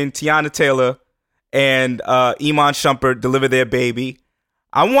helping Tiana Taylor and Iman Shumpert deliver their baby.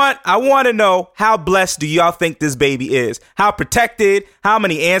 I want to know, how blessed do y'all think this baby is? How protected? How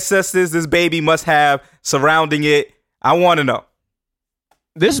many ancestors this baby must have surrounding it? I want to know.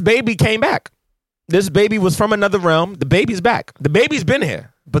 This baby came back. This baby was from another realm. The baby's back. The baby's been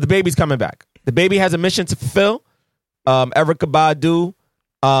here, but the baby's coming back. The baby has a mission to fulfill. Erykah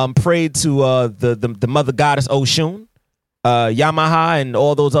Badu prayed to the mother goddess Oshun, Yamaha, and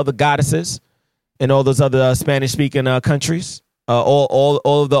all those other goddesses, and all those other Spanish-speaking countries. All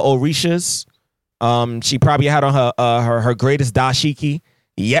of the Orishas. She probably had on her greatest dashiki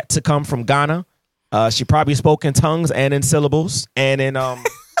yet to come from Ghana. She probably spoke in tongues and in syllables and in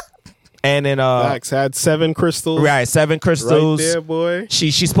Facts had 7 crystals. right, 7 crystals. Right there, boy.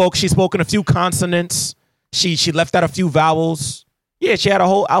 She spoke in a few consonants. She left out a few vowels. Yeah, she had a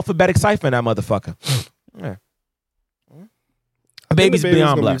whole alphabetic cipher in that motherfucker. Yeah. The baby's gonna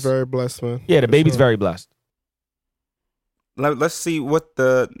beyond be blessed. very blessed, man. Yeah, the For baby's sure. very blessed. Let's see what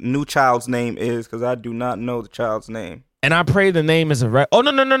the new child's name is, because I do not know the child's name. And I pray the name is a oh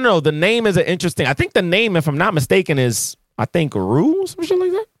no. The name is an interesting. I think the name, if I'm not mistaken, is Rue, some shit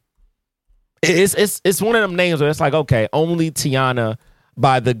like that. It's one of them names where it's like, okay, only Tiana,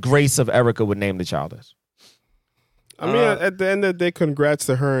 by the grace of Erykah, would name the child as. I mean, at the end of the day, congrats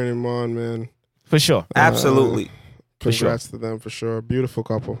to her and Iman, man. For sure. Absolutely. Congrats to them, for sure. Beautiful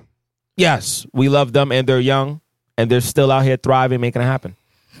couple. Yes, we love them, and they're young, and they're still out here thriving, making it happen.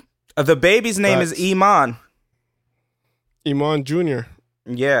 The baby's name is Facts. Iman. Iman Jr.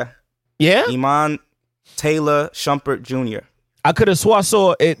 Yeah. Yeah? Iman Taylor Shumpert Jr. I could have swore I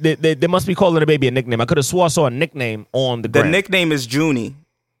saw it. They must be calling the baby a nickname. I could have swore I saw a nickname on the The gram. nickname is Junie.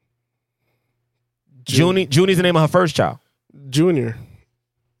 Junie's the name of her first child. Junior.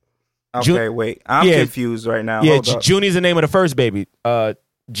 Okay, wait. I'm yeah. confused right now. Yeah, Hold up. Junie's the name of the first baby.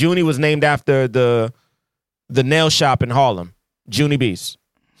 Junie was named after the nail shop in Harlem, Junie Beast.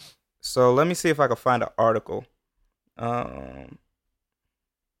 So let me see if I can find an article.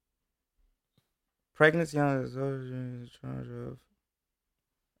 Pregnancy on charge of.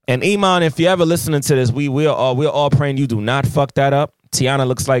 And Iman, if you're ever listening to this, we're all praying you do not fuck that up. Tiana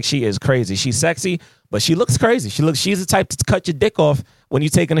looks like she is crazy. She's sexy, but she looks crazy. She's the type to cut your dick off when you're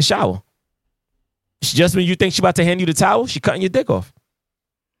taking a shower. Just when you think she's about to hand you the towel, she cutting your dick off.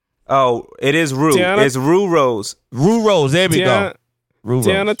 Oh, it is Rue. Tiana? It's Rue Rose. Rue Rose, there we go. Rue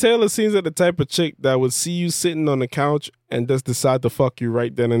Tiana Rose. Taylor seems like the type of chick that would see you sitting on the couch and just decide to fuck you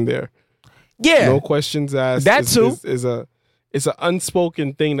right then and there. Yeah. No questions asked. That too. It's an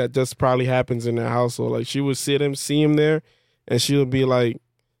unspoken thing that just probably happens in their household. Like, she would see him there, and she would be like,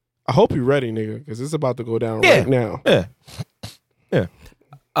 I hope you're ready, nigga, because it's about to go down right now. Yeah.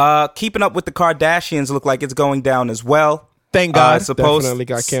 Keeping Up with the Kardashians look like it's going down as well. Thank God. Definitely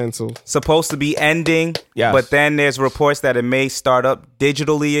got canceled. Supposed to be ending, Yes. but then there's reports that it may start up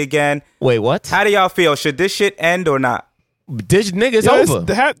digitally again. Wait, what? How do y'all feel? Should this shit end or not? This nigga's Yo, over.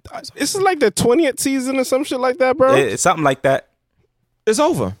 This is like the 20th season or some shit like that, bro. It's something like that. It's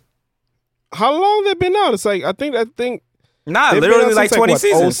over. How long they been out? It's like I think Nah, they've been literally out like since, 20 what,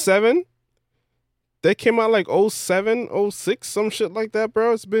 seasons. 07? They came out like 07, 06, some shit like that,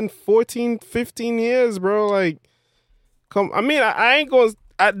 bro. It's been 14, 15 years, bro. Like, I mean, I ain't going.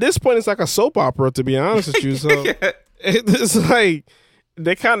 At this point, it's like a soap opera, to be honest with you. So it's like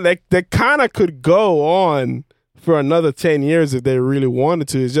they kind of could go on for another 10 years if they really wanted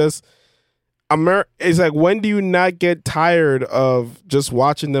to. It's just it's like, when do you not get tired of just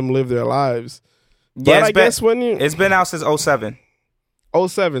watching them live their lives? But I guess when it's been out since 07.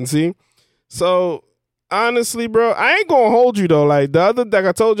 07, see? So honestly, bro, I ain't gonna hold you though. Like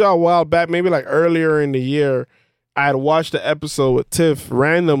I told y'all a while back, maybe like earlier in the year, I had watched the episode with Tiff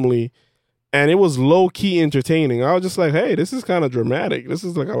randomly, and it was low key entertaining. I was just like, hey, this is kind of dramatic. This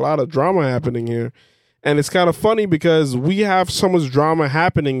is like a lot of drama happening here. And it's kind of funny because we have so much drama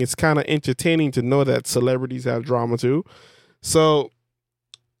happening. It's kind of entertaining to know that celebrities have drama too. So,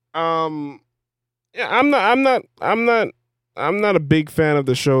 yeah, I'm not a big fan of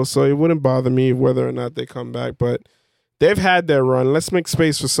the show, so it wouldn't bother me whether or not they come back. But they've had their run. Let's make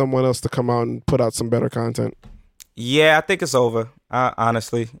space for someone else to come out and put out some better content. Yeah, I think it's over.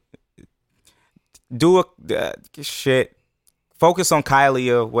 Honestly, do shit. Focus on Kylie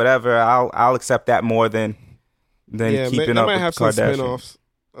or whatever. I'll accept that more than keeping up with the Kardashians. Some spinoffs.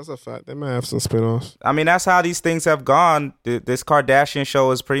 That's a fact. They might have some spinoffs. I mean, that's how these things have gone. This Kardashian show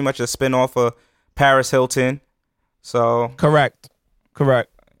is pretty much a spinoff of Paris Hilton. So correct.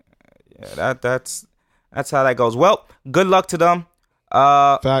 Yeah, that's how that goes. Well, good luck to them.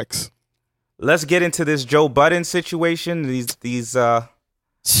 Facts. Let's get into this Joe Budden situation. There's a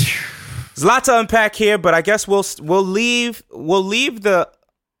lot to unpack here, but I guess we'll leave the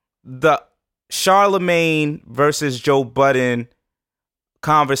Charlemagne versus Joe Budden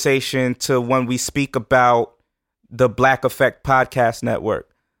conversation to when we speak about the Black Effect Podcast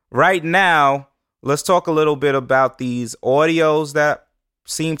Network. Right now, let's talk a little bit about these audios that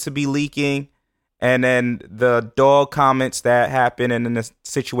seem to be leaking, and then the dog comments that happened, and then the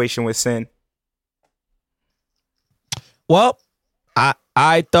situation with Sin. Well,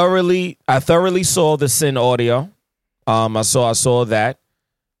 I thoroughly saw the Sin audio. I saw that.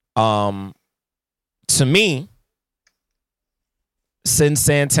 To me, Sin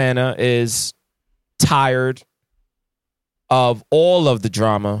Santana is tired of all of the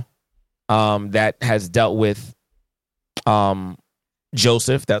drama that has dealt with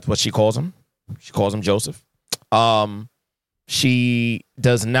Joseph. That's what she calls him. She calls him Joseph. She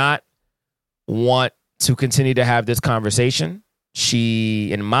does not want to continue to have this conversation.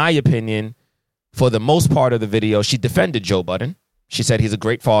 She, in my opinion, for the most part of the video, she defended Joe Budden. She said he's a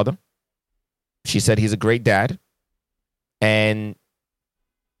great father. She said he's a great dad. And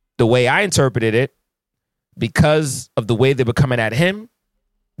the way I interpreted it, because of the way they were coming at him,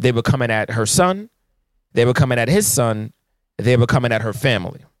 they were coming at her son, they were coming at his son, they were coming at her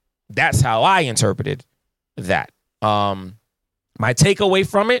family. That's how I interpreted that. My takeaway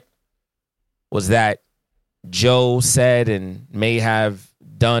from it was that Joe said and may have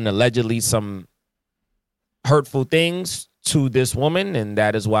done allegedly some hurtful things to this woman, and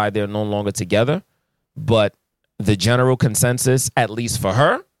that is why they're no longer together. But the general consensus, at least for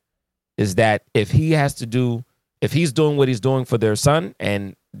her, is that if he's doing what he's doing for their son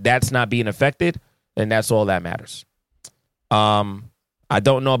and that's not being affected, then that's all that matters. I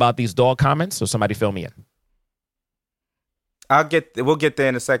don't know about these dog comments, so somebody fill me in. We'll get there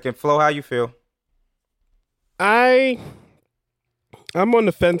in a second. Flo, how you feel? I'm on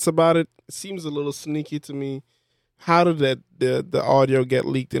the fence about it. It seems a little sneaky to me. How did the audio get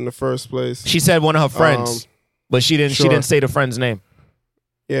leaked in the first place? She said one of her friends, but she didn't. Sure. She didn't say the friend's name.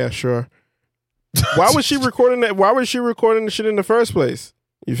 Yeah, sure. Why was she recording that? Why was she recording the shit in the first place?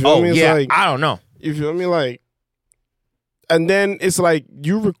 You feel me? It's yeah, like, I don't know. You feel me? Like, and then it's like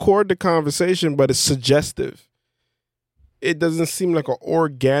you record the conversation, but it's suggestive. It doesn't seem like an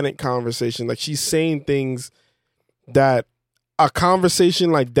organic conversation. Like, she's saying things that a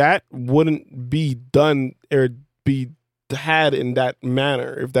conversation like that wouldn't be done or be had in that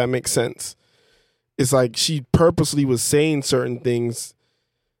manner, if that makes sense. It's like she purposely was saying certain things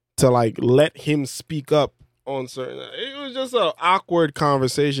to like let him speak up on certain. It was just an awkward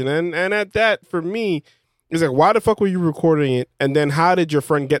conversation, and at that, for me, it's like, why the fuck were you recording it? And then how did your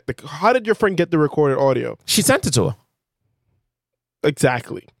friend get the recorded audio? She sent it to her.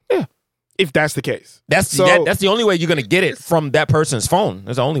 Exactly. Yeah. If that's the case. That's the only way you're going to get it from that person's phone.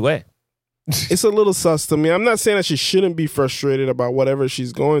 That's the only way. It's a little sus to me. I'm not saying that she shouldn't be frustrated about whatever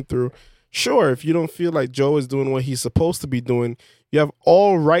she's going through. Sure, if you don't feel like Joe is doing what he's supposed to be doing, you have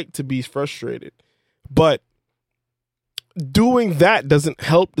all right to be frustrated. But doing that doesn't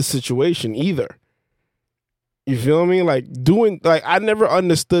help the situation either. You feel me? I never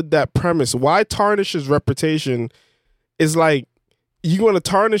understood that premise. Why tarnish his reputation is like you want to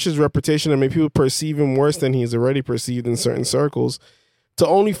tarnish his reputation and make people perceive him worse than he's already perceived in certain circles to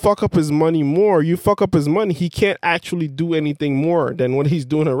only fuck up his money more. You fuck up his money, he can't actually do anything more than what he's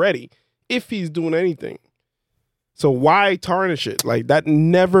doing already, if he's doing anything. So why tarnish it? Like, that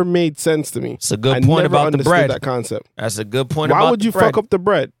never made sense to me. It's a good point about the bread. That concept. That's a good point. Why would you fuck up the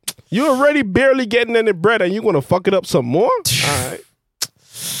bread? You're already barely getting any bread, and you're gonna fuck it up some more? All right.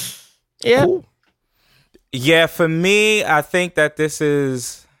 Yeah. Cool. Yeah, for me, I think that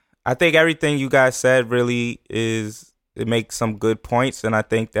I think everything you guys said really it makes some good points. And I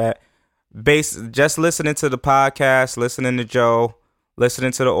think that just listening to the podcast, listening to Joe,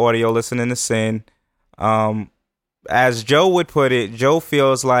 listening to the audio, listening to Sin, as Joe would put it, Joe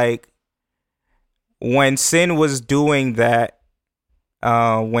feels like when Sin was doing that,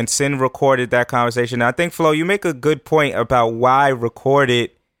 when Sin recorded that conversation, I think, Flo, you make a good point about why record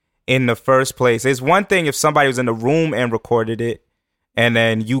it in the first place. It's one thing if somebody was in the room and recorded it, and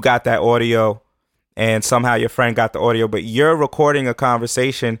then you got that audio, and somehow your friend got the audio, but you're recording a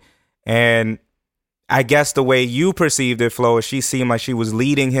conversation, and I guess the way you perceived it, Flo, is she seemed like she was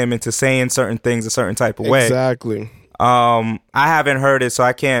leading him into saying certain things a certain type of way. Exactly. I haven't heard it, so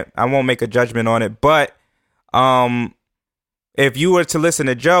I won't make a judgment on it. But if you were to listen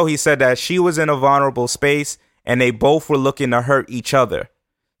to Joe, he said that she was in a vulnerable space and they both were looking to hurt each other.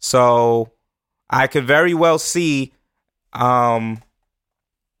 So I could very well see her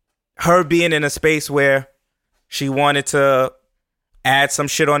being in a space where she wanted to add some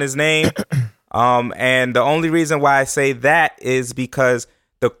shit on his name. And the only reason why I say that is because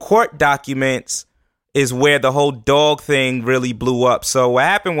the court documents is where the whole dog thing really blew up. So what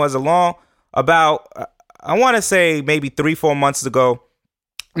happened was about I want to say maybe 3-4 months ago.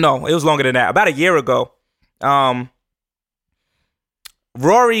 No, it was longer than that. About a year ago.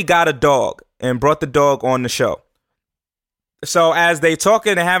 Rory got a dog and brought the dog on the show. So as they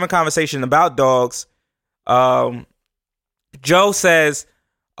talking and having conversation about dogs, Joe says,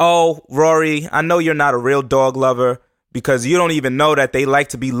 "Oh, Rory, I know you're not a real dog lover because you don't even know that they like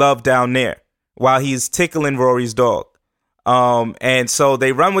to be loved down there," while he's tickling Rory's dog. And so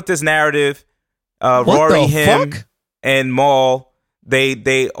they run with this narrative. Rory, him, and Maul,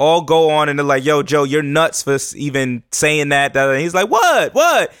 they all go on and they're like, "Yo, Joe, you're nuts for even saying that." And he's like,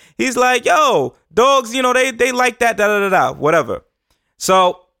 What? He's like, "Yo, dogs, they like that, whatever."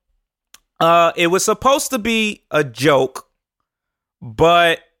 So it was supposed to be a joke,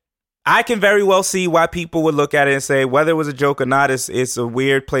 but I can very well see why people would look at it and say, whether it was a joke or not, it's a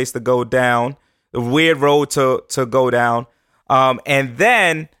weird place to go down, a weird road to go down. And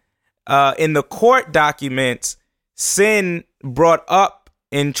then in the court documents, Sin brought up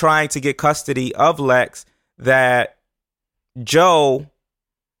in trying to get custody of Lex that Joe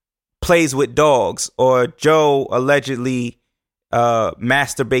plays with dogs, or Joe allegedly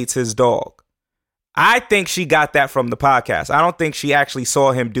masturbates his dog. I think she got that from the podcast. I don't think she actually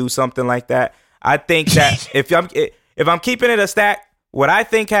saw him do something like that. I think that if I'm keeping it a stack, what I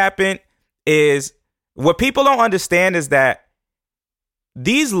think happened is, what people don't understand is that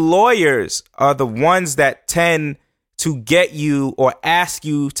these lawyers are the ones that tend to get you or ask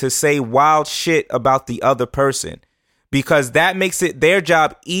you to say wild shit about the other person, because that makes it their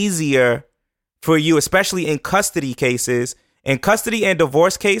job easier for you, especially in custody cases. In custody and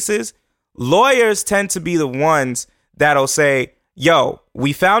divorce cases, lawyers tend to be the ones that'll say, "Yo,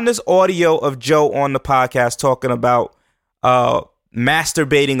 we found this audio of Joe on the podcast talking about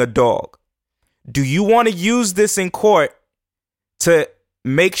masturbating a dog. Do you want to use this in court to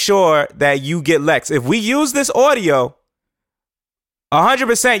make sure that you get Lex? If we use this audio,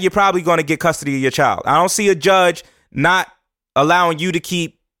 100% you're probably going to get custody of your child. I don't see a judge not allowing you to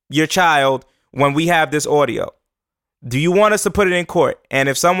keep your child when we have this audio. Do you want us to put it in court? And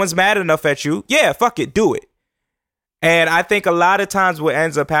if someone's mad enough at you, yeah, fuck it, do it." And I think a lot of times what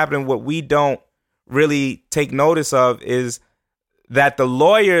ends up happening, what we don't really take notice of, is that the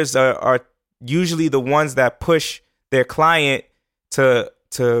lawyers are usually the ones that push their client to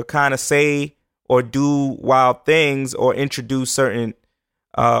kind of say or do wild things or introduce certain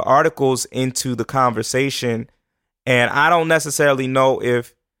articles into the conversation. And I don't necessarily know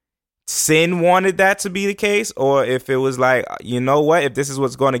if Sin wanted that to be the case, or if it was like, you know what, if this is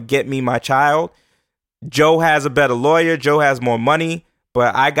what's going to get me my child, Joe has a better lawyer, Joe has more money,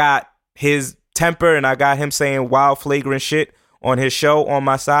 but I got his temper and I got him saying wild, flagrant shit on his show on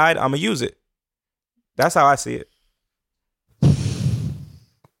my side, I'm going to use it. That's how I see it.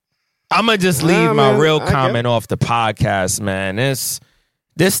 I'm going to just leave my real comment off the podcast, man. This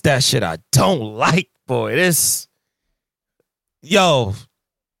that shit I don't like, boy. Yo,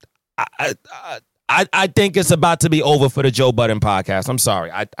 I think it's about to be over for the Joe Budden podcast. I'm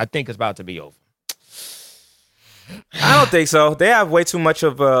sorry. I think it's about to be over. I don't think so. They have way too much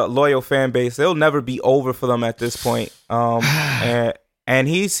of a loyal fan base. It'll never be over for them at this point. And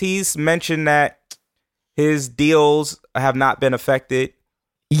he's mentioned that his deals have not been affected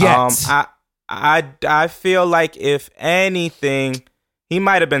Yet. I feel like if anything, he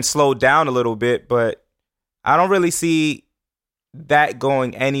might have been slowed down a little bit, but I don't really see that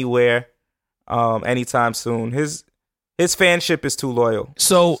going anywhere anytime soon. His fanship is too loyal.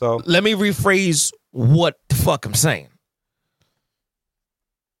 So let me rephrase what the fuck I'm saying.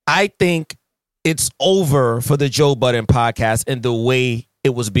 I think it's over for the Joe Budden podcast and the way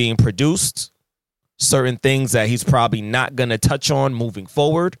it was being produced. Certain things that he's probably not going to touch on moving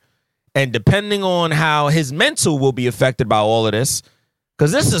forward. And depending on how his mental will be affected by all of this,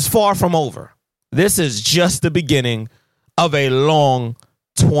 because this is far from over. This is just the beginning of a long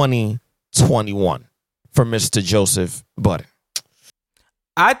 2021 for Mr. Joseph Budden.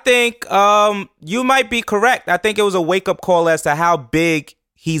 I think you might be correct. I think it was a wake-up call as to how big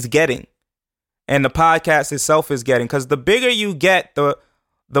he's getting and the podcast itself is getting. Because the bigger you get, the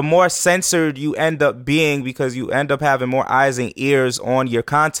more censored you end up being because you end up having more eyes and ears on your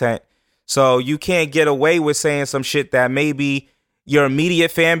content. So you can't get away with saying some shit that maybe your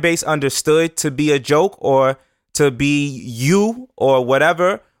immediate fan base understood to be a joke or to be you or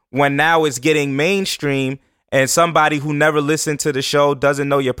whatever, when now it's getting mainstream and somebody who never listened to the show, doesn't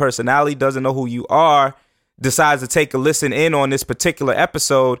know your personality, doesn't know who you are, decides to take a listen in on this particular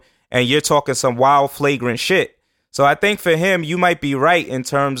episode and you're talking some wild, flagrant shit. So I think for him, you might be right in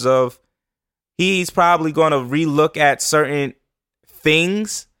terms of he's probably going to relook at certain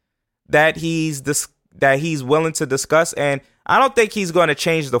things that he's willing to discuss. And I don't think he's going to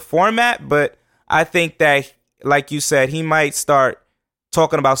change the format, but I think that, like you said, he might start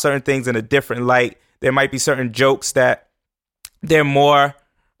talking about certain things in a different light. There might be certain jokes that they're more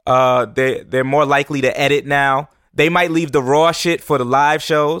likely to edit now. They might leave the raw shit for the live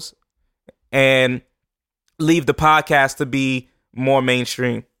shows and leave the podcast to be more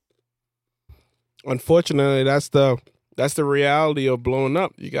mainstream. Unfortunately, that's the reality of blowing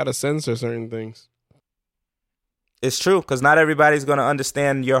up. You got to censor certain things. It's true, because not everybody's going to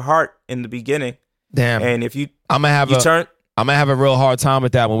understand your heart in the beginning. Damn. And if I'm gonna have a real hard time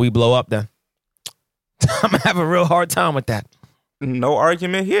with that when we blow up. Then I'm gonna have a real hard time with that. No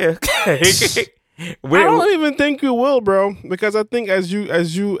argument here. I don't even think you will, bro, because I think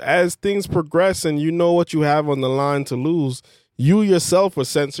as things progress and you know what you have on the line to lose, you yourself will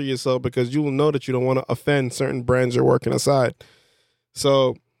censor yourself because you will know that you don't want to offend certain brands you're working aside.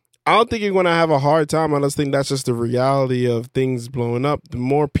 So I don't think you're going to have a hard time. I just think that's just the reality of things blowing up. The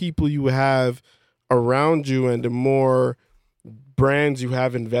more people you have around you and the more brands you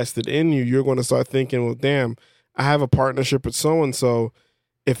have invested in you, you're going to start thinking, well, damn, I have a partnership with so-and-so.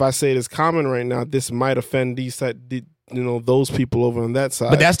 If I say this comment right now, this might offend those people over on that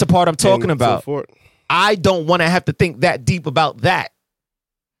side. But that's the part I'm talking about. So I don't want to have to think that deep about that.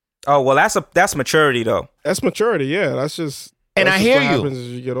 Oh, well, that's maturity, though. That's maturity, yeah. That's just I hear what you. happens as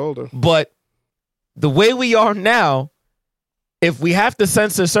you get older. But the way we are now, if we have to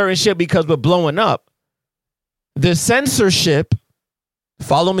censor certain shit because we're blowing up, the censorship,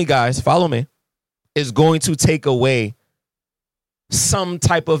 follow me, guys, follow me, is going to take away some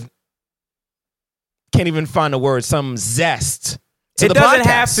type of, can't even find a word, some zest to the podcast. It doesn't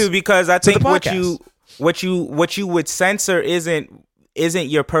have to, because I think what you would censor isn't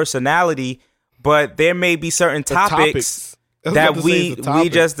your personality, but there may be certain topics that we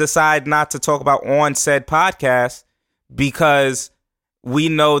just decide not to talk about on said podcast because we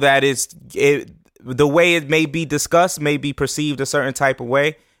know that the way it may be discussed may be perceived a certain type of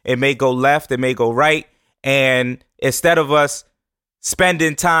way. It may go left, it may go right, and instead of us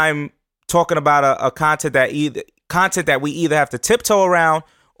spending time talking about a content that we either have to tiptoe around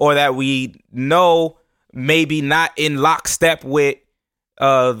or that we know maybe not in lockstep with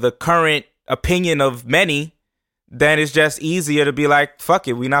the current opinion of many, then it's just easier to be like, fuck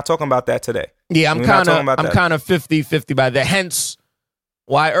it, we're not talking about that today. Yeah, I'm kind of 50-50 by that. Hence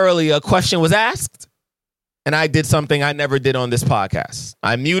why earlier a question was asked and I did something I never did on this podcast.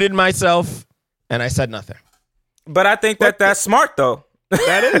 I muted myself and I said nothing. But I think that's smart, though.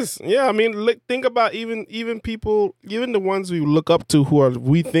 That is. Yeah, I mean, think about even people, even the ones we look up to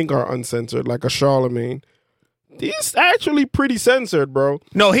we think are uncensored, like a Charlemagne. He's actually pretty censored, bro.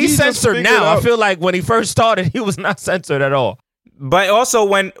 No, he's censored now. I feel like when he first started, he was not censored at all. But also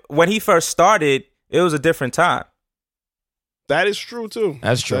when he first started, it was a different time. That is true, too.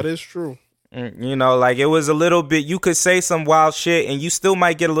 That's true. That is true. You know, like it was a little bit, you could say some wild shit and you still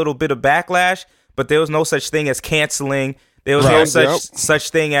might get a little bit of backlash, but there was no such thing as canceling. There was no such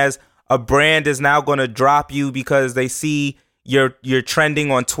thing as a brand is now going to drop you because they see you're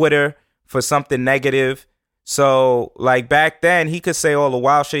trending on Twitter for something negative. So like back then, he could say all the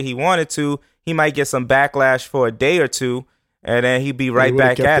wild shit he wanted to. He might get some backlash for a day or two, and then he'd be right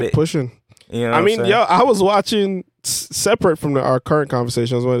back at it. Pushing. You know I mean, I was watching, separate from our current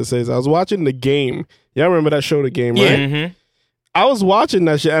conversation, I was wanting to say is I was watching The Game. Y'all remember that show, The Game, right? Mm-hmm. I was watching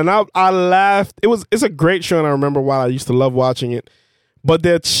that shit, and I laughed. It's a great show, and I remember why I used to love watching it. But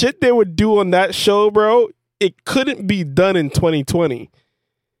the shit they would do on that show, bro, it couldn't be done in 2020.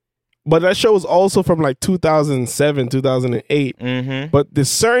 But that show was also from like 2007, 2008. Mm-hmm. But the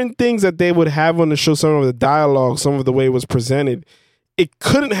certain things that they would have on the show, some of the dialogue, some of the way it was presented, it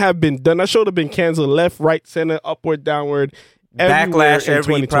couldn't have been done. That show would have been canceled left, right, center, upward, downward. Backlash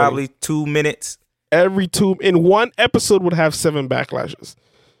every probably 2 minutes. Every two in one episode would have 7 backlashes.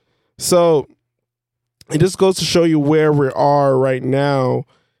 So it just goes to show you where we are right now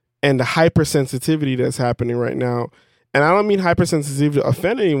and the hypersensitivity that's happening right now. And I don't mean hypersensitivity to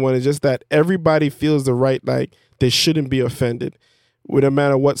offend anyone. It's just that everybody feels the right, like they shouldn't be offended. No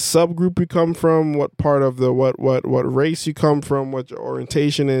matter what subgroup you come from, what part of the what race you come from, what your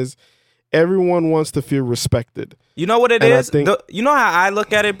orientation is, everyone wants to feel respected. You know what it is? You know how I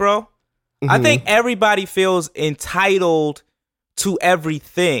look at it, bro? Mm-hmm. I think everybody feels entitled to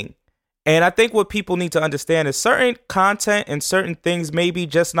everything. And I think what people need to understand is certain content and certain things maybe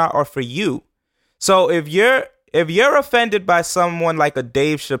just not are for you. So if you're offended by someone like a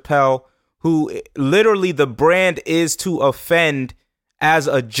Dave Chappelle, who literally the brand is to offend as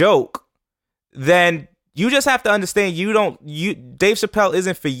a joke, then you just have to understand Dave Chappelle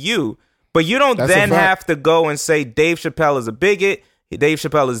isn't for you. But you don't then have to go and say Dave Chappelle is a bigot, Dave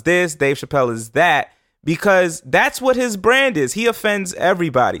Chappelle is this, Dave Chappelle is that, because that's what his brand is. He offends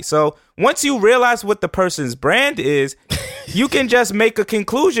everybody. So once you realize what the person's brand is, you can just make a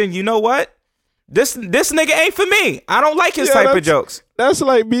conclusion. You know what? This nigga ain't for me. I don't like his type of jokes. That's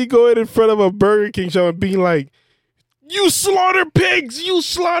like me going in front of a Burger King show and being like, you slaughter pigs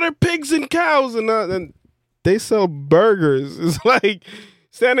and cows. And they sell burgers. It's like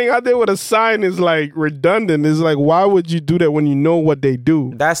standing out there with a sign is like redundant. It's like, why would you do that when you know what they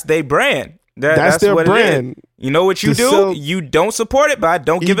do? That's their brand. That's their brand. You know what you do? You don't support it by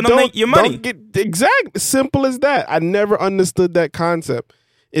don't give them your money. Exactly. Simple as that. I never understood that concept.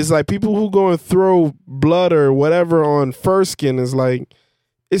 It's like people who go and throw blood or whatever on fur skin is like,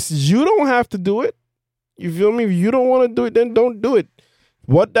 you don't have to do it. You feel me? If you don't want to do it, then don't do it.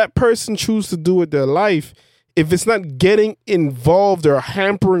 What that person chooses to do with their life, if it's not getting involved or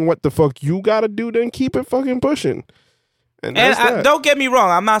hampering what the fuck you got to do, then keep it fucking pushing. And don't get me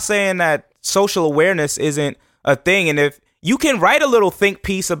wrong. I'm not saying that social awareness isn't a thing. And if you can write a little think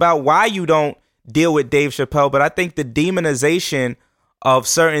piece about why you don't deal with Dave Chappelle, but I think the demonization of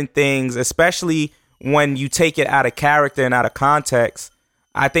certain things, especially when you take it out of character and out of context,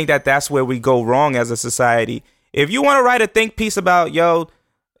 I think that's where we go wrong as a society. If you want to write a think piece about, Dave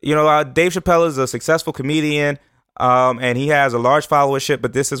Chappelle is a successful comedian, and he has a large followership,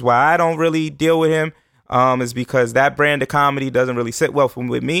 but this is why I don't really deal with him, is because that brand of comedy doesn't really sit well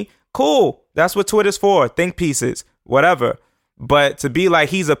with me. Cool. That's what Twitter's for. Think pieces, whatever. But to be like,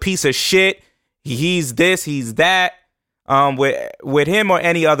 he's a piece of shit, he's this, he's that, with him or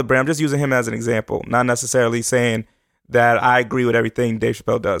any other brand, I'm just using him as an example, not necessarily saying that I agree with everything Dave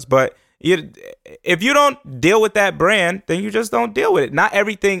Chappelle does. But if you don't deal with that brand, then you just don't deal with it. Not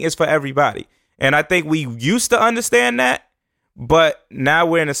everything is for everybody. And I think we used to understand that, but now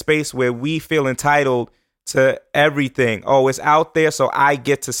we're in a space where we feel entitled to everything. Oh, it's out there, so I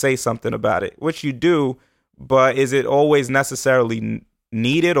get to say something about it, which you do, but is it always necessarily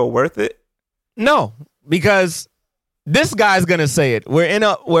needed or worth it? No, because this guy's gonna say it. We're in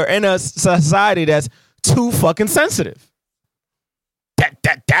a society that's too fucking sensitive.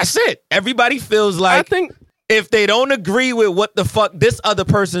 That's it. Everybody feels like, I think, if they don't agree with what the fuck this other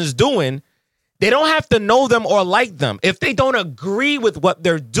person's doing, they don't have to know them or like them. If they don't agree with what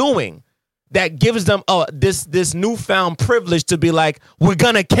they're doing, that gives them this newfound privilege to be like, we're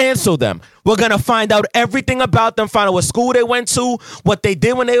gonna cancel them. We're gonna find out everything about them, find out what school they went to, what they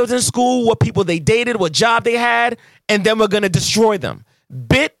did when they was in school, what people they dated, what job they had, and then we're gonna destroy them.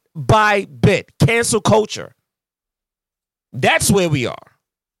 Bit by bit. Cancel culture. That's where we are.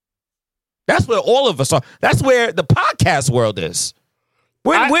 That's where all of us are. That's where the podcast world is.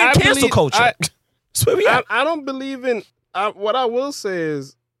 We're in cancel culture. That's where we are. I don't believe in... what I will say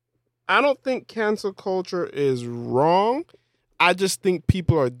is, I don't think cancel culture is wrong. I just think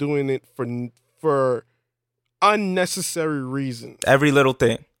people are doing it for unnecessary reasons. Every little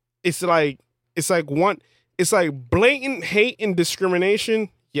thing. It's like, it's like blatant hate and discrimination.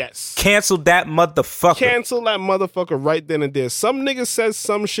 Yes. Cancel that motherfucker. Cancel that motherfucker right then and there. Some nigga says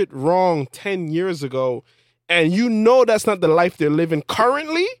some shit wrong 10 years ago, and you know that's not the life they're living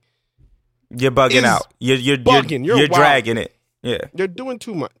currently. You're bugging out. You're bugging. You're dragging it. Yeah. You're doing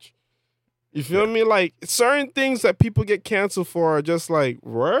too much. You feel me? Like, certain things that people get canceled for are just like,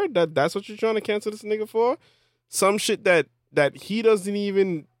 word? That's what you're trying to cancel this nigga for? Some shit that he doesn't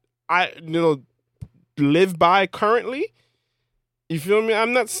even live by currently. You feel me?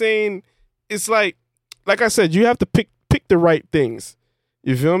 I'm not saying it's like I said, you have to pick the right things.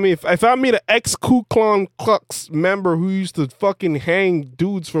 You feel me? If I meet an ex-Ku Klux member who used to fucking hang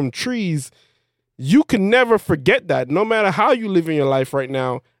dudes from trees, you can never forget that. No matter how you live in your life right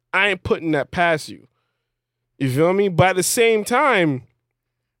now, I ain't putting that past you. You feel me? But at the same time,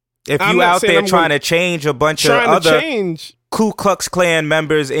 if you out there trying to change a bunch of other Ku Klux Klan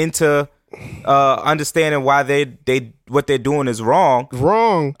members into understanding why what they're doing is wrong.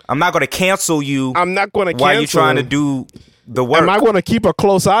 I'm not going to cancel you. I'm not going to cancel while you're trying to do the work. Am I going to keep a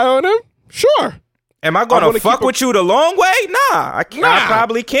close eye on him? Sure. Am I going to fuck with you the long way? Nah. I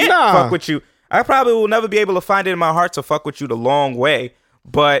probably can't fuck with you. I probably will never be able to find it in my heart to fuck with you the long way.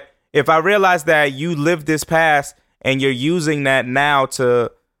 But if I realize that you lived this past and you're using that now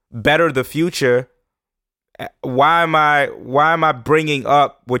to better the future, why am I bringing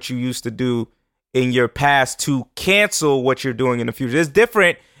up what you used to do in your past to cancel what you're doing in the future? It's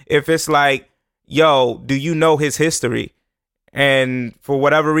different if it's like, yo, do you know his history? And for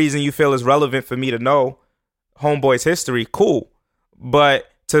whatever reason you feel is relevant for me to know homeboy's history, cool.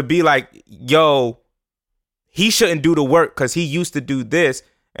 But to be like, yo, he shouldn't do the work because he used to do this.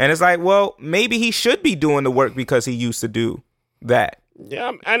 And it's like, well, maybe he should be doing the work because he used to do that.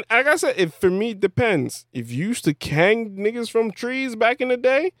 Yeah, and like I said, for me, it depends. If you used to hang niggas from trees back in the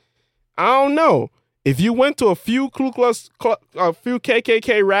day, I don't know. If you went to a few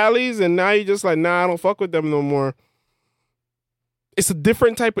KKK rallies and now you're just like, nah, I don't fuck with them no more. It's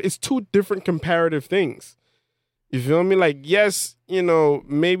it's two different comparative things. You feel me? Like, yes,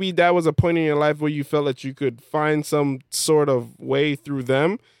 maybe that was a point in your life where you felt that you could find some sort of way through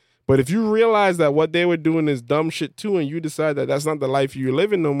them. But if you realize that what they were doing is dumb shit too, and you decide that that's not the life you're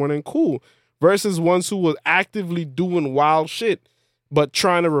living no more, then cool. Versus ones who were actively doing wild shit, but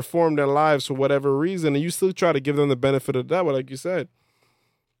trying to reform their lives for whatever reason, and you still try to give them the benefit of the doubt. But like you said,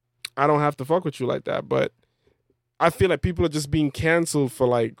 I don't have to fuck with you like that. But I feel like people are just being canceled for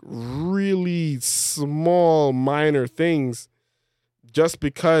like really small, minor things just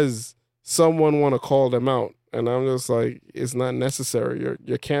because someone want to call them out. And I'm just like, it's not necessary.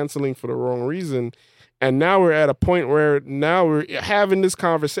 You're canceling for the wrong reason. And now we're at a point where now we're having this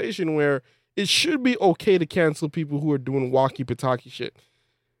conversation where it should be okay to cancel people who are doing walkie-pataki shit.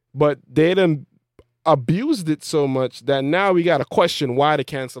 But they done abused it so much that now we got to question why the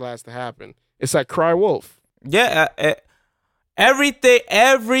cancel has to happen. It's like cry wolf. Yeah.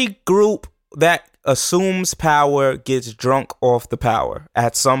 Every group that assumes power gets drunk off the power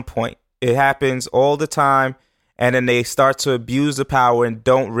at some point. It happens all the time, and then they start to abuse the power and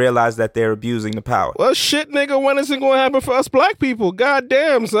don't realize that they're abusing the power. Well, shit, nigga, when is it going to happen for us black people? God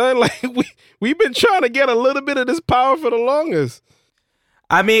damn, son. Like, we've been trying to get a little bit of this power for the longest.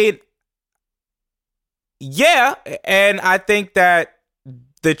 I mean, yeah, and I think that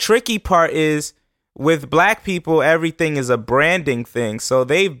the tricky part is with black people, everything is a branding thing. So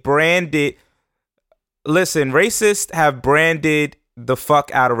they've branded... Listen, racists have branded the fuck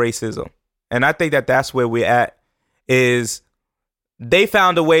out of racism. And I think that that's where we're at, is they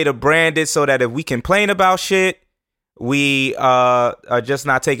found a way to brand it so that if we complain about shit, we are just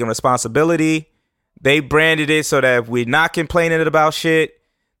not taking responsibility. They branded it so that if we're not complaining about shit,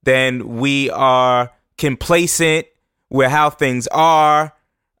 then we are complacent with how things are.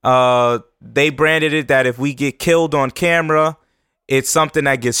 They branded it that if we get killed on camera, it's something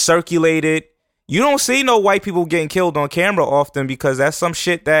that gets circulated. You don't see no white people getting killed on camera often because that's some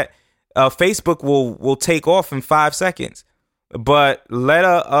shit that Facebook will take off in 5 seconds. But let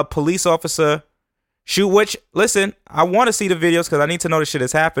a police officer shoot, which, listen, I want to see the videos because I need to know the shit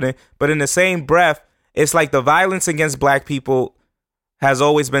is happening. But in the same breath, it's like the violence against black people has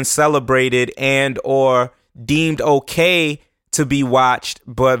always been celebrated and or deemed okay to be watched.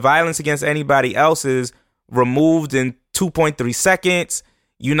 But violence against anybody else is removed in 2.3 seconds.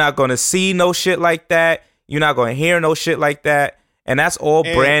 You're not going to see no shit like that. You're not going to hear no shit like that. And that's all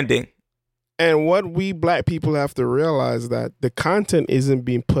branding. And what we black people have to realize that the content isn't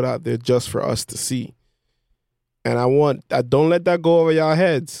being put out there just for us to see. And I don't let that go over y'all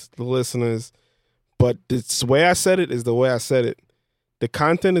heads, the listeners. But the way I said it is the way I said it. The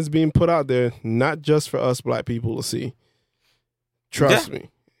content is being put out there not just for us black people to see. Trust me.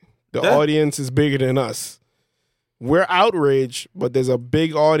 The audience is bigger than us. We're outraged, but there's a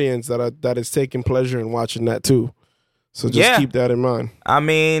big audience that is taking pleasure in watching that too. So just keep that in mind. I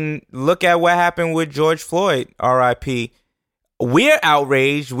mean, look at what happened with George Floyd, R.I.P. We're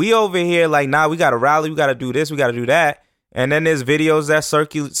outraged. We over here like, nah, we got to rally. We got to do this. We got to do that. And then there's videos that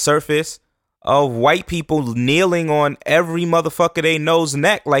surface of white people kneeling on every motherfucker they know's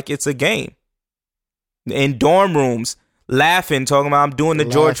neck like it's a game. In dorm rooms, laughing, talking about I'm doing the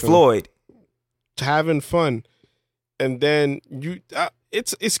George Floyd. Having fun. And then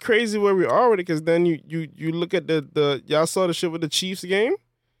it's crazy where we are with it, because then you look at the y'all saw the shit with the Chiefs game?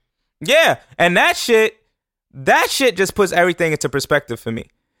 Yeah, and that shit just puts everything into perspective for me.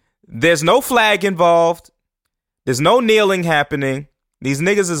 There's no flag involved. There's no kneeling happening. These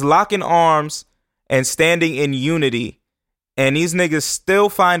niggas is locking arms and standing in unity, and these niggas still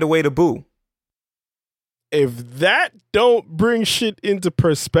find a way to boo. If that don't bring shit into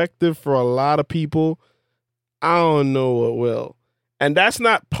perspective for a lot of people, I don't know what will. And that's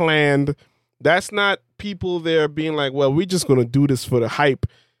not planned. That's not people there being like, well, we're just going to do this for the hype.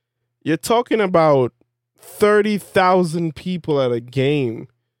 You're talking about 30,000 people at a game.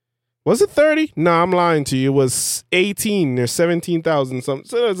 Was it 30? No, I'm lying to you. It was 18 or 17,000 something.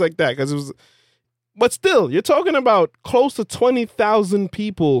 So it was like that, because it was. But still, you're talking about close to 20,000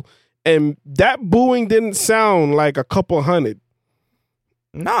 people, and that booing didn't sound like a couple hundred.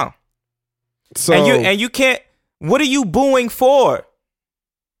 No. So and you can't. What are you booing for?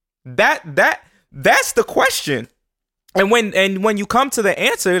 That's the question. And when you come to the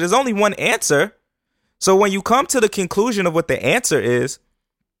answer, there's only one answer. So when you come to the conclusion of what the answer is,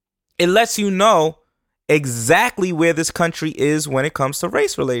 it lets you know exactly where this country is when it comes to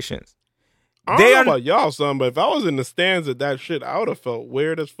race relations. I don't know about y'all, son, but if I was in the stands at that shit, I would have felt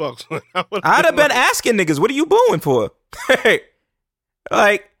weird as fuck. I'd have been asking niggas, what are you booing for?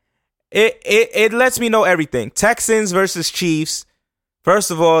 Like, it lets me know everything. Texans versus Chiefs. First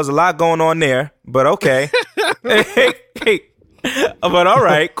of all, there's a lot going on there, but okay. But all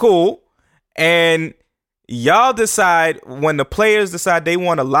right, cool. And y'all decide, when the players decide they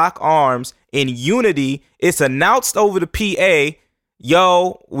want to lock arms in unity, it's announced over the PA,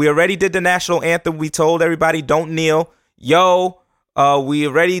 yo, we already did the national anthem. We told everybody don't kneel. Yo, we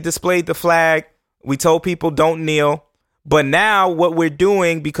already displayed the flag. We told people don't kneel. But now what we're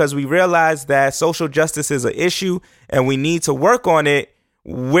doing, because we realize that social justice is an issue and we need to work on it,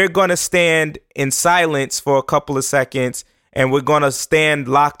 we're going to stand in silence for a couple of seconds, and we're going to stand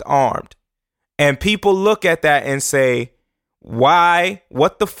locked armed. And people look at that and say, why?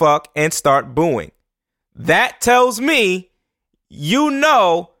 What the fuck? And start booing. That tells me, you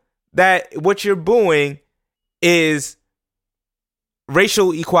know, that what you're booing is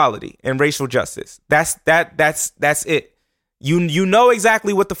racial equality and racial justice. That's it. You know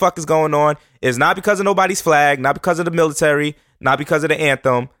exactly what the fuck is going on. It's not because of nobody's flag, not because of the military, not because of the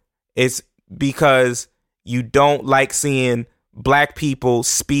anthem. It's because you don't like seeing black people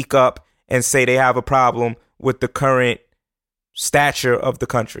speak up and say they have a problem with the current stature of the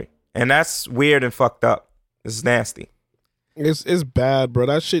country. And that's weird and fucked up. It's nasty. It's bad, bro.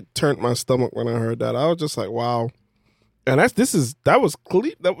 That shit turned my stomach when I heard that. I was just like, wow. And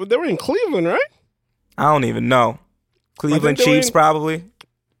they were in Cleveland, right? I don't even know. Cleveland Chiefs, probably.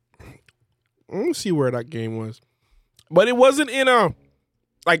 Let me see where that game was. But it wasn't in a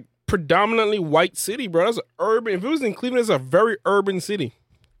like predominantly white city, bro. That's urban. If it was in Cleveland, it's a very urban city.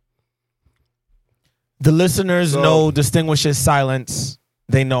 The listeners know distinguishes silence.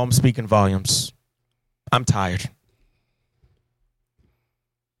 They know I'm speaking volumes. I'm tired.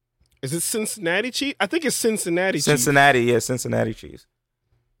 Is it Cincinnati Chiefs? I think it's Cincinnati Chiefs. Cincinnati Chiefs.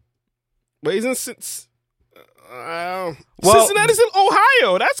 But isn't Cincinnati's in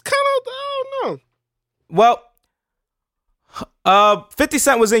Ohio? That's kind of, I don't know. Well, 50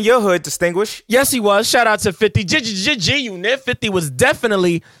 Cent was in your hood, Distinguished. Yes, he was. Shout out to 50. G-Unit. 50 was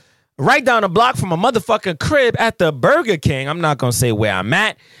definitely right down the block from a motherfucking crib at the Burger King. I'm not going to say where I'm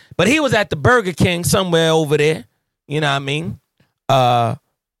at, but he was at the Burger King somewhere over there. You know what I mean?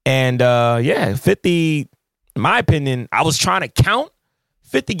 Yeah, 50, in my opinion, I was trying to count.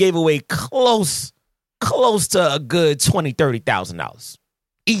 50 gave away close to a good $20,000, $30,000.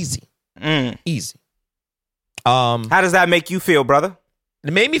 Easy. Easy. How does that make you feel, brother?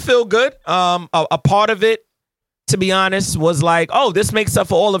 It made me feel good. A part of it, to be honest, was like, oh, this makes up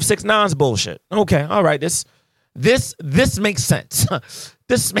for all of 6ix9ine's bullshit. Okay, all right, this makes sense.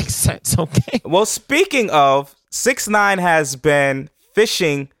 This makes sense, okay? Well, speaking of, 6ix9ine has been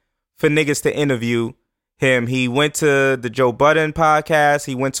fishing for niggas to interview. him. He went to the Joe Budden podcast.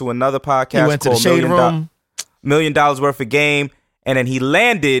 He went to another podcast. He went to the Shade Room. $1 million worth of game. And then he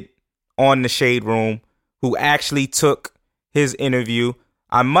landed on the Shade Room, who actually took his interview.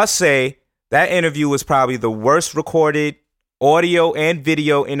 I must say, that interview was probably the worst recorded audio and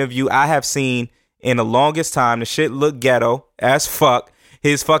video interview I have seen in the longest time. The shit looked ghetto as fuck.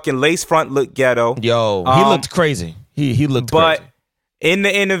 His fucking lace front looked ghetto. Yo, he looked crazy. He looked crazy. But in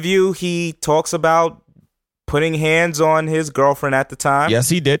the interview, he talks about putting hands on his girlfriend at the time. Yes,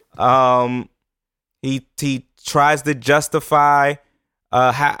 he did. He tries to justify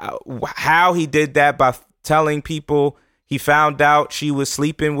how he did that by telling people he found out she was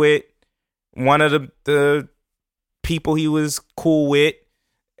sleeping with one of the people he was cool with,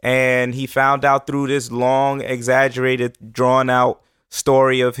 and he found out through this long, exaggerated, drawn out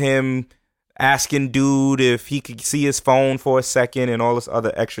story of him asking dude if he could see his phone for a second and all this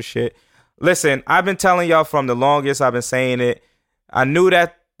other extra shit. Listen, I've been telling y'all from the longest. I've been saying it. I knew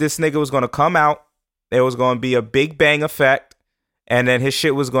that this nigga was going to come out. There was going to be a big bang effect, and then his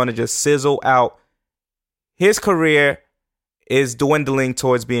shit was going to just sizzle out. His career is dwindling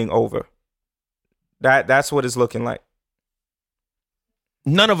towards being over. That's what it's looking like.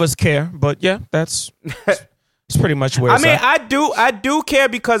 None of us care, but yeah, it's pretty much where it's at. I do care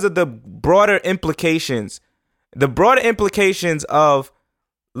because of the broader implications. The broader implications of,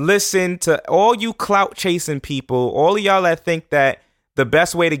 listen to all you clout chasing people, all of y'all that think that the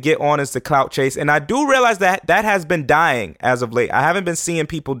best way to get on is to clout chase. And I do realize that has been dying as of late. I haven't been seeing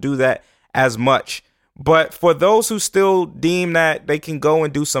people do that as much. But for those who still deem that they can go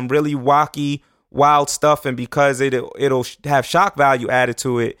and do some really wacky, wild stuff, and because it'll have shock value added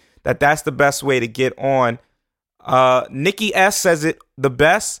to it, that's the best way to get on. Nikki S says it the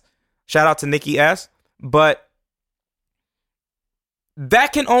best. Shout out to Nikki S. But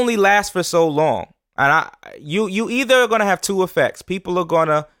that can only last for so long. And you either are gonna have two effects. People are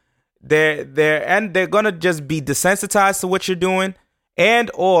gonna they're gonna just be desensitized to what you're doing, and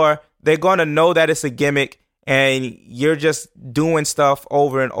or they're gonna know that it's a gimmick and you're just doing stuff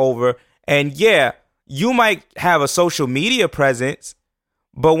over and over. And yeah, you might have a social media presence,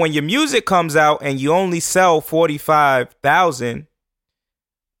 but when your music comes out and you only sell 45,000,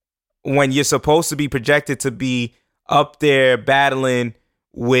 when you're supposed to be projected to be up there battling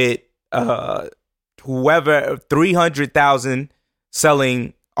with whoever 300,000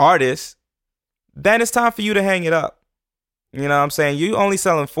 selling artists, then it's time for you to hang it up. You know what I'm saying? You only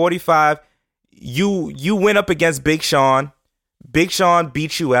selling 45. You went up against Big Sean. Big Sean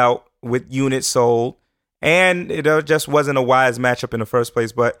beat you out with units sold, and it just wasn't a wise matchup in the first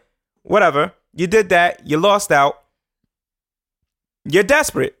place. But whatever, you did that. You lost out. You're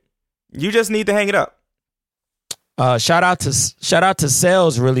desperate. You just need to hang it up. Shout out to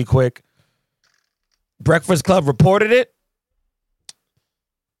Sales really quick. Breakfast Club reported it,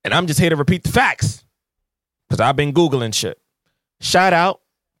 and I'm just here to repeat the facts because I've been Googling shit. Shout out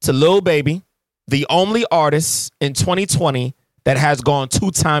to Lil Baby, the only artist in 2020 that has gone 2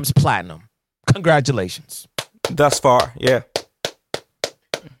 times platinum. Congratulations. Thus far, yeah.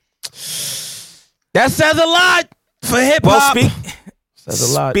 That says a lot for hip hop.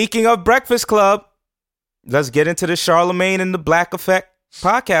 Well, speaking of Breakfast Club, let's get into the Charlemagne and the Black Effect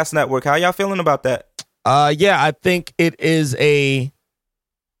podcast network. How y'all feeling about that? Yeah, I think it is a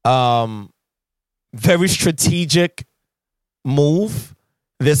very strategic move.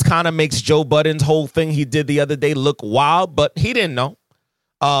 This kind of makes Joe Budden's whole thing he did the other day look wild, but he didn't know.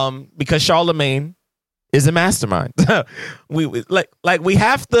 Because Charlemagne is a mastermind. we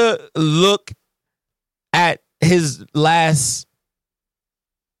have to look at his last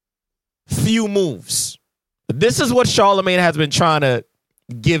few moves. This is what Charlemagne has been trying to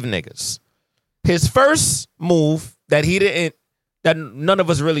give niggas. His first move that none of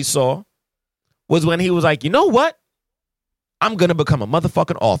us really saw was when he was like, you know what? I'm going to become a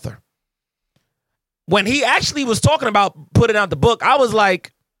motherfucking author. When he actually was talking about putting out the book, I was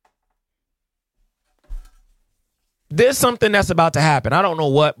like, there's something that's about to happen. I don't know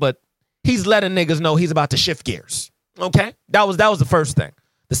what, but he's letting niggas know he's about to shift gears. Okay? That was the first thing.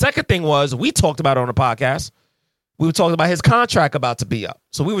 The second thing was, we talked about it on the podcast. We were talking about his contract about to be up.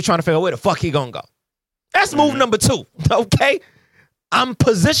 So we were trying to figure out where the fuck he gonna go. That's move number 2. Okay? I'm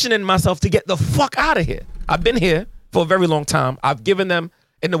positioning myself to get the fuck out of here. I've been here for a very long time. I've given them,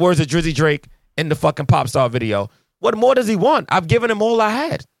 in the words of Drizzy Drake in the fucking Popstar video, what more does he want? I've given him all I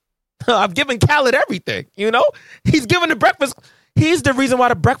had. I've given Khaled everything, you know? He's given the Breakfast. He's the reason why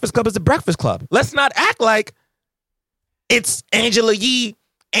the Breakfast Club is the Breakfast Club. Let's not act like it's Angela Yee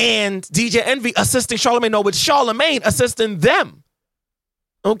and DJ Envy assisting Charlemagne. No, it's Charlemagne assisting them.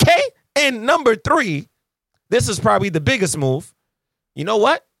 Okay? And number 3, this is probably the biggest move. You know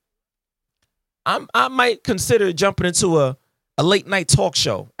what? I might consider jumping into a late night talk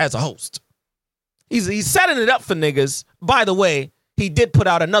show as a host. He's setting it up for niggas. By the way, he did put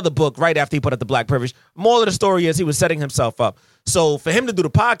out another book right after he put out the Black Privilege. Moral of the story is he was setting himself up. So for him to do the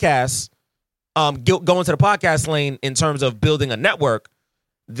podcast, go into the podcast lane in terms of building a network,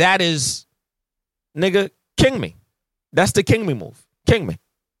 that is, nigga, king me. That's the king me move. King me.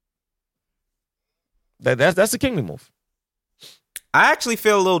 That's the king me move. I actually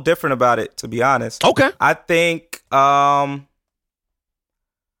feel a little different about it, to be honest. Okay. I think I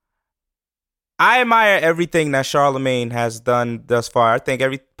admire everything that Charlemagne has done thus far. I think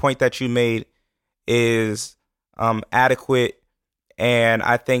every point that you made is adequate, and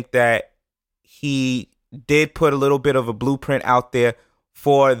I think that he did put a little bit of a blueprint out there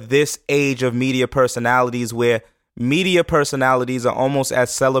for this age of media personalities, where media personalities are almost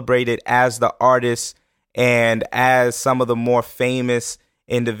as celebrated as the artists and as some of the more famous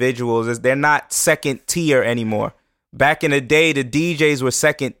individuals. Is they're not second tier anymore. Back in the day, the DJs were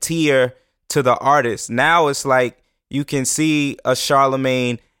second tier to the artists. Now it's like you can see a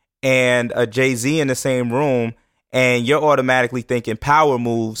Charlemagne and a Jay-Z in the same room and you're automatically thinking power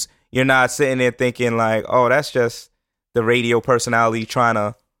moves. You're not sitting there thinking like, oh, that's just the radio personality trying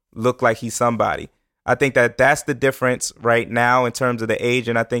to look like he's somebody. I think that that's the difference right now in terms of the age.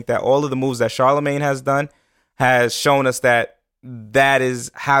 And I think that all of the moves that Charlemagne has done has shown us that that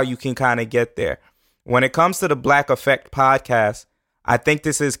is how you can kind of get there. When it comes to the Black Effect podcast, I think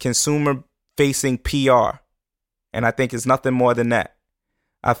this is consumer facing PR. And I think it's nothing more than that.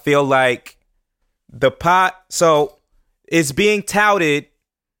 I feel like so it's being touted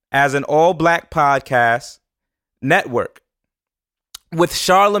as an all black podcast network with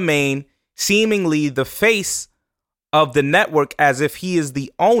Charlemagne seemingly the face of the network, as if he is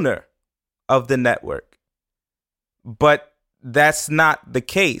the owner of the network. But that's not the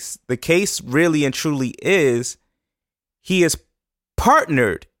case. The case really and truly is he is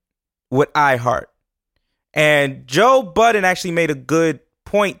partnered with iHeart. And Joe Budden actually made a good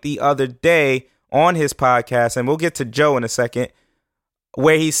point the other day on his podcast, and we'll get to Joe in a second,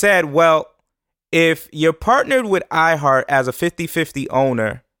 where he said, well, if you're partnered with iHeart as a 50-50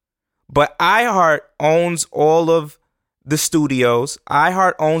 owner, but iHeart owns all of the studios,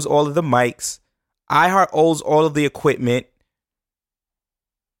 iHeart owns all of the mics, iHeart owns all of the equipment,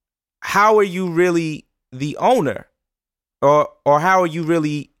 how are you really the owner? Or how are you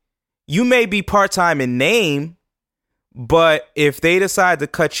really, you may be part-time in name, but if they decide to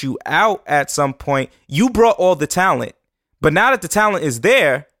cut you out at some point, you brought all the talent. But now that the talent is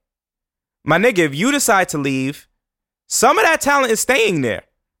there, my nigga, if you decide to leave, some of that talent is staying there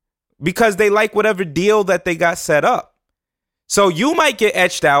because they like whatever deal that they got set up. So you might get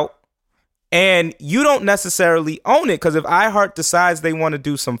etched out and you don't necessarily own it, because if iHeart decides they want to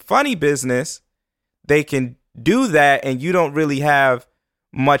do some funny business, they can do that, and you don't really have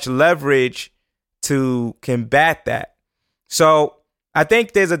much leverage to combat that. So I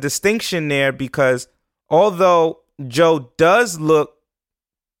think there's a distinction there, because although Joe does look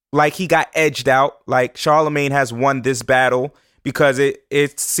like he got edged out, like Charlemagne has won this battle, because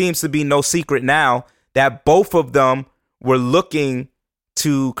it seems to be no secret now that both of them were looking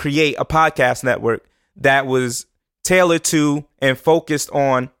to create a podcast network that was tailored to and focused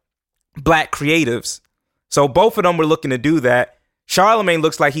on black creatives. So both of them were looking to do that. Charlemagne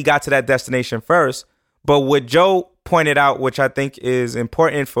looks like he got to that destination first. But what Joe pointed out, which I think is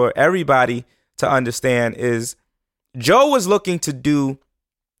important for everybody to understand, is Joe was looking to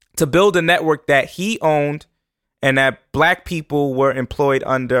build a network that he owned and that black people were employed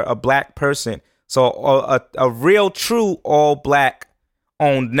under a black person. So a real, true, all black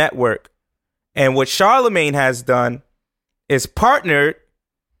owned network. And what Charlemagne has done is partnered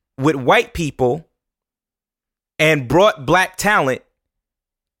with white people and brought black talent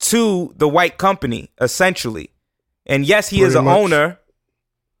to the white company, essentially. And yes, he is an owner,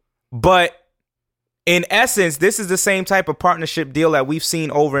 but in essence, this is the same type of partnership deal that we've seen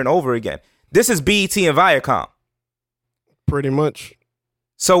over and over again. This is BET and Viacom. Pretty much.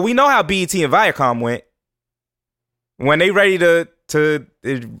 So we know how BET and Viacom went. When they ready to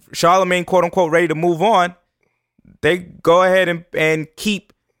Charlemagne, quote unquote, ready to move on, they go ahead and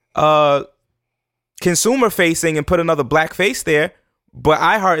keep consumer facing and put another black face there, but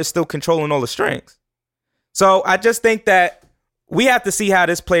iHeart is still controlling all the strings. So I just think that we have to see how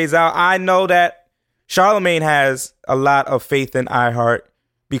this plays out. I know that Charlemagne has a lot of faith in iHeart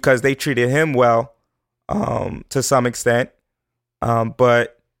because they treated him well to some extent.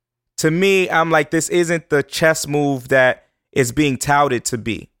 But to me, I'm like, this isn't the chess move that is being touted to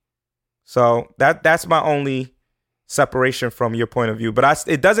be. So that's my only separation from your point of view. But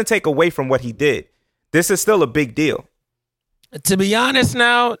it doesn't take away from what he did. This is still a big deal. To be honest,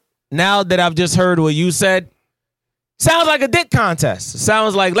 now that I've just heard what you said, sounds like a dick contest.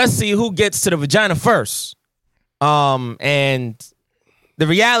 Sounds like, let's see who gets to the vagina first. And the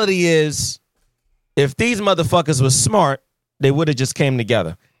reality is, if these motherfuckers were smart, they would have just came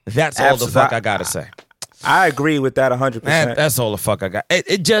together. That's all the fuck I gotta say. I agree with that 100%. That's all the fuck I got.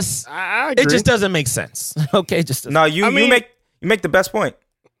 It just doesn't make sense. Okay, no. You make the best point.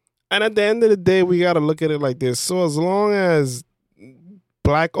 And at the end of the day, we got to look at it like this. So as long as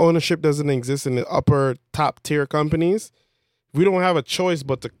black ownership doesn't exist in the upper top tier companies, we don't have a choice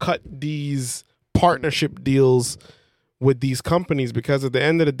but to cut these partnership deals with these companies, because at the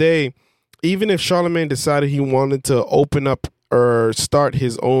end of the day, even if Charlamagne decided he wanted to open up or start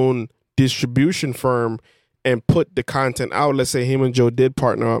his own distribution firm and put the content out, let's say him and Joe did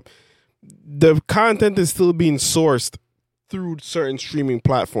partner up, the content is still being sourced through certain streaming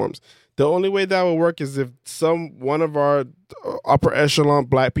platforms. The only way that will work is if one of our upper echelon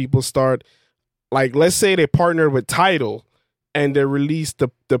black people start, like, let's say they partnered with Tidal and they released the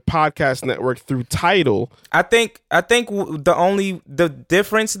podcast network through Tidal. I think the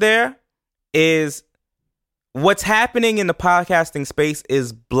difference there is what's happening in the podcasting space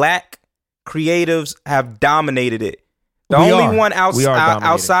is black creatives have dominated it. The only one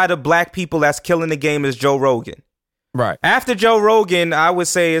outside of black people that's killing the game is Joe Rogan. Right. After Joe Rogan, I would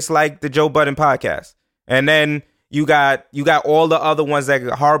say it's like the Joe Budden podcast. And then you got all the other ones that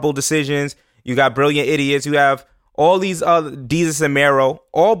got Horrible Decisions. You got Brilliant Idiots. You have all these other, Desus and Mero,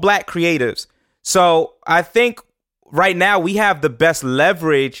 all black creatives. So I think right now we have the best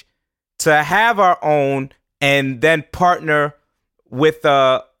leverage to have our own and then partner with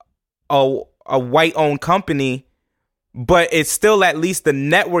a white-owned company. But it's still, at least the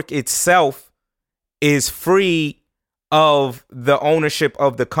network itself is free of the ownership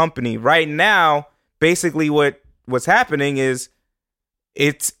of the company. Right now, basically what's happening is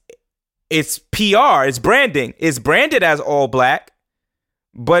it's PR, it's branding. It's branded as all black,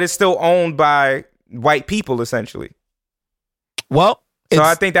 but it's still owned by white people, essentially. Well, so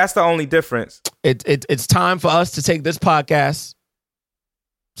I think that's the only difference. It's time for us to take this podcast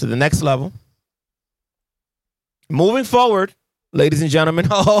to the next level. Moving forward, ladies and gentlemen,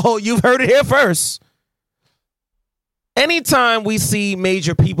 you've heard it here first. Anytime we see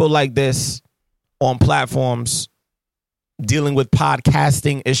major people like this on platforms dealing with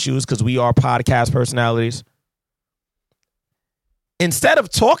podcasting issues, because we are podcast personalities, instead of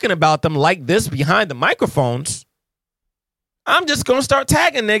talking about them like this behind the microphones, I'm just going to start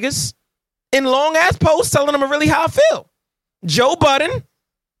tagging niggas in long-ass posts telling them really how I feel. Joe Budden,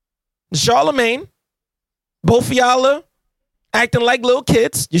 Charlamagne, both of y'all are acting like little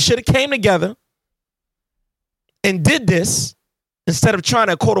kids. You should have came together and did this instead of trying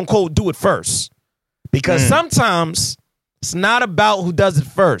to quote unquote do it first. Because sometimes it's not about who does it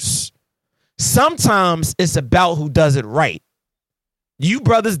first. Sometimes it's about who does it right. You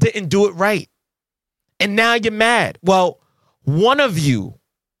brothers didn't do it right. And now you're mad. Well, one of you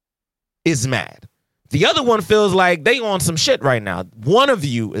is mad. The other one feels like they on some shit right now. One of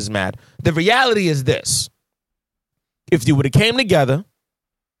you is mad. The reality is this. If you would have came together,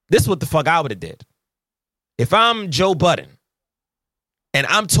 this is what the fuck I would have did. If I'm Joe Budden and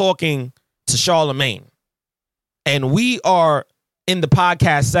I'm talking to Charlamagne and we are in the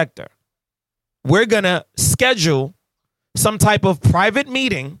podcast sector, we're going to schedule some type of private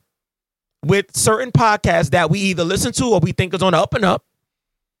meeting with certain podcasts that we either listen to or we think is on the up and up.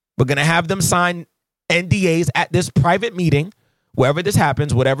 We're going to have them sign NDAs at this private meeting. Wherever this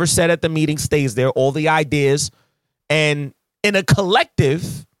happens, whatever's said at the meeting stays there, all the ideas. And in a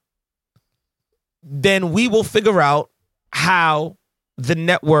collective, then we will figure out how the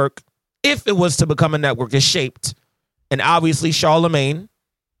network, if it was to become a network, is shaped. And obviously Charlamagne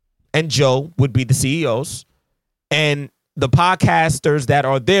and Joe would be the CEOs. And the podcasters that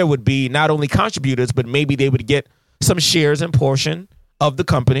are there would be not only contributors, but maybe they would get some shares and portion of the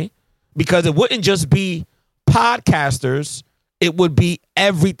company. Because it wouldn't just be podcasters. It would be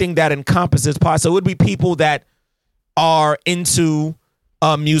everything that encompasses pod. So it would be people that are into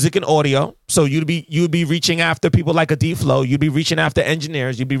music and audio. So you'd be reaching after people like a D-Flow. You'd be reaching after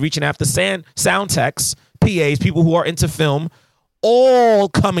engineers. You'd be reaching after sound techs, PAs, people who are into film, all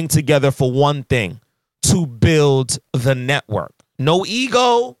coming together for one thing, to build the network. No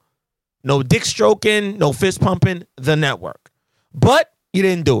ego, no dick stroking, no fist pumping, the network. But you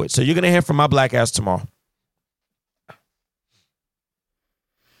didn't do it. So you're going to hear from my black ass tomorrow.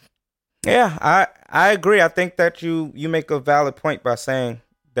 Yeah, I agree. I think that you make a valid point by saying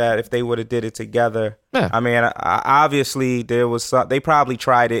that if they would have did it together. Yeah. I mean, obviously there was they probably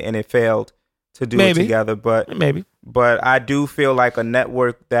tried it and it failed to do it together, but I do feel like a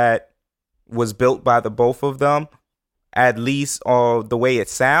network that was built by the both of them, at least the way it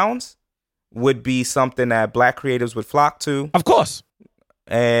sounds, would be something that black creatives would flock to. Of course.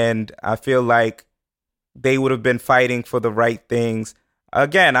 And I feel like they would have been fighting for the right things.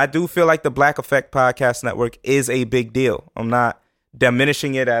 Again, I do feel like the Black Effect Podcast Network is a big deal. I'm not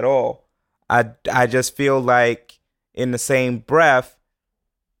diminishing it at all. I just feel like in the same breath,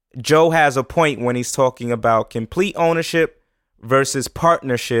 Joe has a point when he's talking about complete ownership versus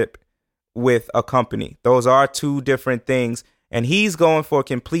partnership with a company. Those are two different things. And he's going for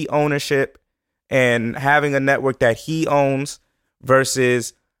complete ownership and having a network that he owns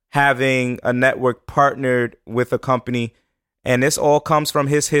versus having a network partnered with a company. And this all comes from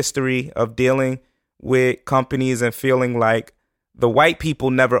his history of dealing with companies and feeling like the white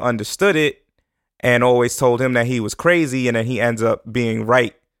people never understood it and always told him that he was crazy, and then he ends up being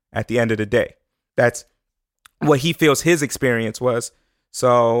right at the end of the day. That's what he feels his experience was.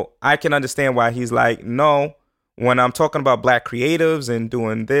 So I can understand why he's like, no, when I'm talking about black creatives and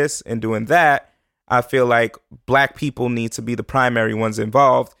doing this and doing that, I feel like black people need to be the primary ones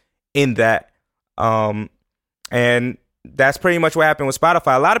involved in that. And that's pretty much what happened with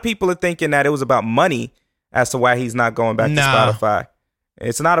Spotify. A lot of people are thinking that it was about money as to why he's not going back to Spotify.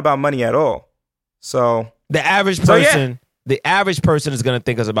 It's not about money at all. So the average person is going to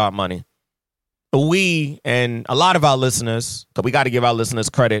think it's about money. We and a lot of our listeners, because we got to give our listeners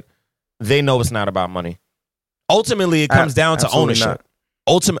credit, they know it's not about money. Ultimately, it comes down to ownership.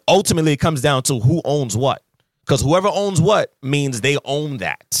 Ultimately, it comes down to who owns what. Because whoever owns what means they own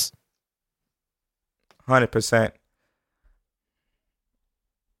that. 100%.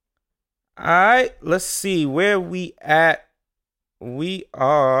 All right, let's see where we at. We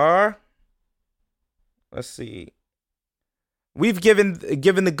are. Let's see. We've given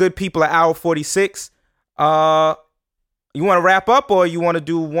the good people an hour 46. You want to wrap up, or you want to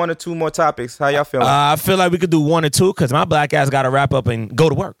do one or two more topics? How y'all feeling? I feel like we could do one or two because my black ass got to wrap up and go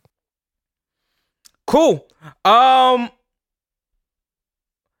to work. Cool. All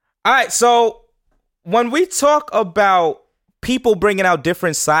right. So when we talk about people bringing out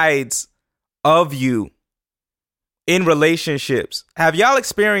different sides of you in relationships, have y'all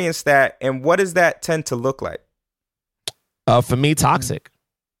experienced that, and what does that tend to look like? For me, toxic.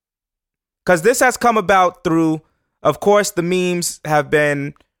 Because this has come about through, of course, the memes have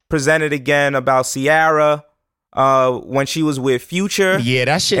been presented again about Ciara when she was with Future. Yeah,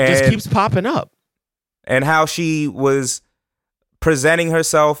 that shit just keeps popping up. And how she was presenting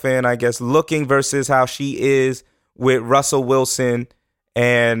herself and I guess looking versus how she is with Russell Wilson,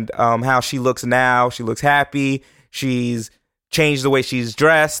 and how she looks now. She looks happy. She's changed the way she's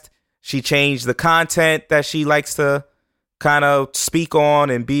dressed. She changed the content that she likes to kind of speak on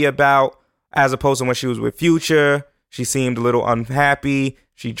and be about, as opposed to when she was with Future. She seemed a little unhappy.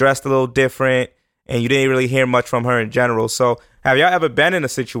 She dressed a little different, and you didn't really hear much from her in general. So have y'all ever been in a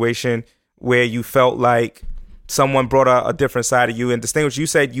situation where you felt like someone brought a different side of you? And Distinguished, you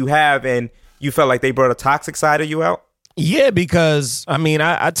said you have, and you felt like they brought a toxic side of you out? Yeah, because, I mean,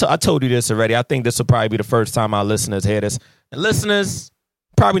 I told you this already. I think this will probably be the first time our listeners hear this. And listeners,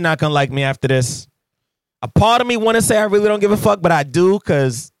 probably not going to like me after this. A part of me want to say I really don't give a fuck, but I do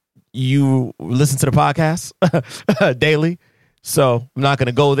because you listen to the podcast daily. So I'm not going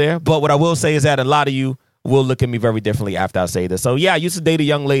to go there. But what I will say is that a lot of you will look at me very differently after I say this. So, yeah, I used to date a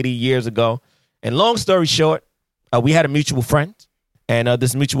young lady years ago. And long story short, we had a mutual friend. And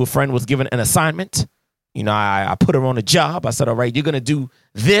this mutual friend was given an assignment. You know, I put her on a job. I said, all right, you're going to do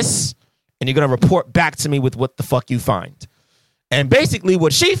this, and you're going to report back to me with what the fuck you find. And basically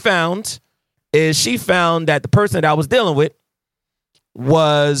what she found is she found that the person that I was dealing with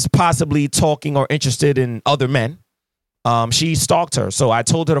was possibly talking or interested in other men. She stalked her. So I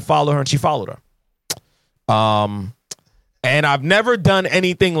told her to follow her, and she followed her. And I've never done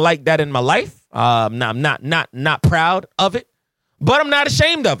anything like that in my life. I'm not proud of it, but I'm not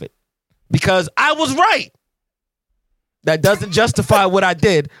ashamed of it because I was right. That doesn't justify what I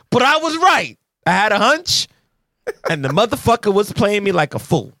did, but I was right. I had a hunch, and the motherfucker was playing me like a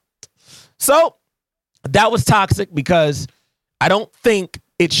fool. So that was toxic because I don't think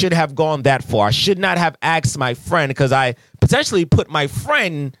it should have gone that far. I should not have asked my friend because I potentially put my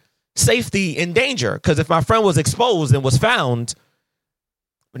friend safety in danger. Because if my friend was exposed and was found,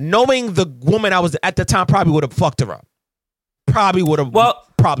 knowing the woman I was at the time probably would have fucked her up. Probably would have. Well,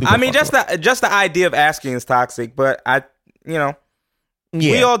 probably. I mean, just the idea of asking is toxic. But we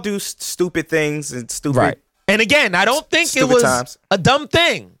all do stupid things and stupid. Right. And again, I don't think Stupid it was times. a dumb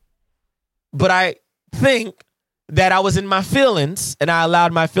thing, but I think that I was in my feelings and I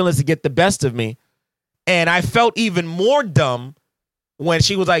allowed my feelings to get the best of me. And I felt even more dumb when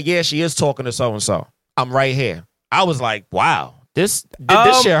she was like, yeah, she is talking to so-and-so. I'm right here. I was like, wow, this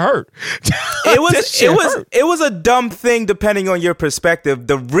shit hurt. It was a dumb thing depending on your perspective.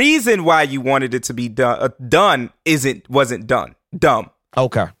 The reason why you wanted it to be done wasn't done. Dumb.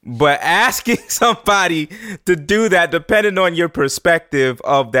 Okay. But asking somebody to do that, depending on your perspective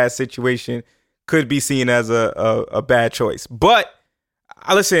of that situation, could be seen as a bad choice. But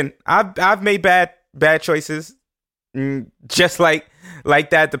listen, I've made bad choices, just like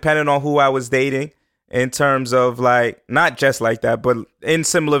that, depending on who I was dating. In terms of like, not just like that, but in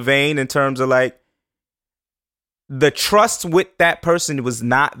similar vein, in terms of like, the trust with that person was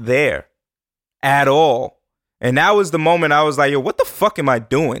not there at all. And that was the moment I was like, yo, what the fuck am I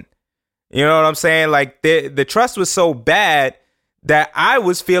doing? You know what I'm saying? Like the trust was so bad that I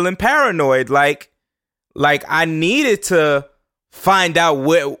was feeling paranoid. Like I needed to find out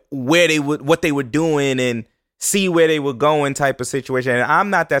what they were doing and see where they were going type of situation. And I'm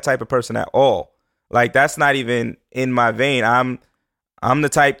not that type of person at all. Like, that's not even in my vein. I'm the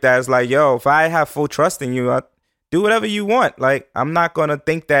type that's like, yo, if I have full trust in you, do whatever you want. Like, I'm not going to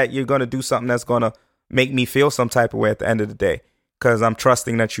think that you're going to do something that's going to make me feel some type of way at the end of the day, because I'm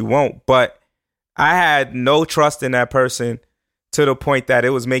trusting that you won't. But I had no trust in that person to the point that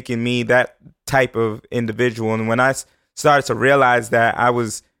it was making me that type of individual. And when I started to realize that I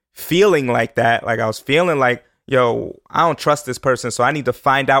was feeling like that, like I was feeling like, yo, I don't trust this person, so I need to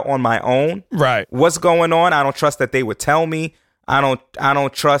find out on my own what's going on. I don't trust that they would tell me. I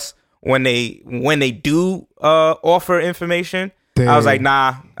don't trust when they do offer information. Damn. I was like,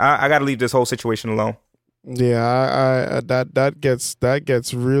 nah, I got to leave this whole situation alone. Yeah, that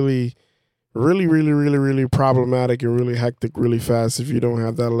gets really, really, really, really, really problematic and really hectic really fast if you don't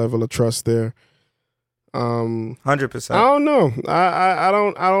have that level of trust there. 100%. I don't know. I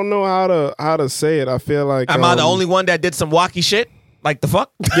don't know how to say it. I feel like am I the only one that did some wacky shit? Like the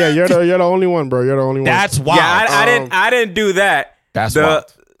fuck? Yeah, you're the only one, bro. You're the only one. That's wild. Yeah, I didn't do that. That's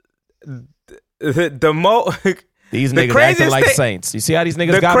wild. These niggas acting like saints. You see how these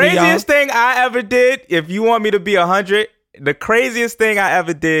niggas got me, y'all? The craziest thing I ever did, if you want me to be 100, the craziest thing I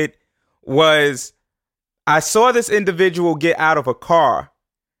ever did was I saw this individual get out of a car,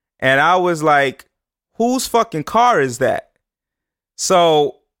 and I was like, whose fucking car is that?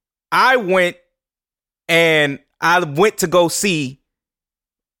 So I went to go see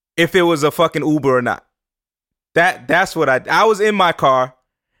if it was a fucking Uber or not. That's what I was in my car,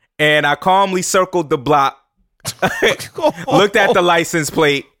 and I calmly circled the block, looked at the license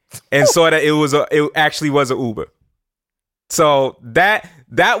plate, and saw that it actually was an Uber. So that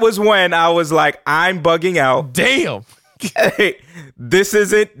was when I was like, I'm bugging out. Damn. This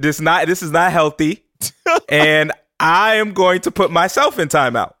is not healthy. And I am going to put myself in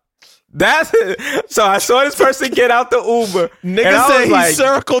timeout. That's it. So I saw this person get out the Uber. Nigga said he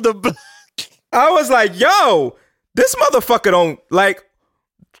circled the block. I was like, yo, this motherfucker don't like.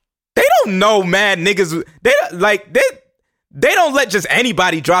 They don't know mad niggas. They don't let just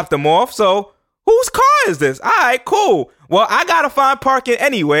anybody drop them off. So whose car is this? All right, cool. Well, I gotta find parking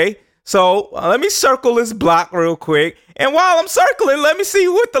anyway. So let me circle this block real quick. And while I'm circling, let me see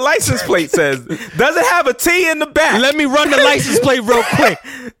what the license plate says. Does it have a T in the back? Let me run the license plate real quick.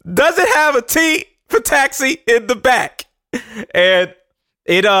 Does it have a T for taxi in the back? And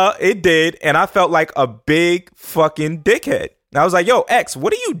it did. And I felt like a big fucking dickhead. And I was like, yo, X,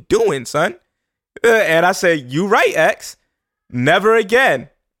 what are you doing, son? And I said, you right, X. Never again.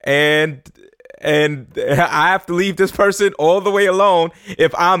 And I have to leave this person all the way alone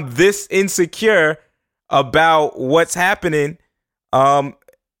if I'm this insecure about what's happening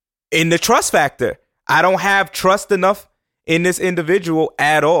in the trust factor. I don't have trust enough in this individual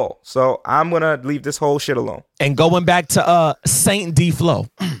at all. So I'm going to leave this whole shit alone. And going back to Saint D Flow.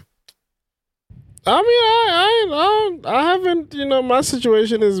 I mean, I haven't, my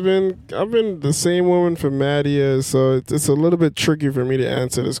situation has been, I've been the same woman for mad years, so it's a little bit tricky for me to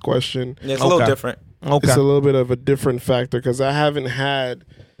answer this question. Yeah, it's a little different. Okay. It's a little bit of a different factor because I haven't had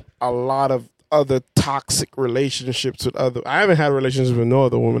a lot of other toxic relationships with I haven't had relationships with no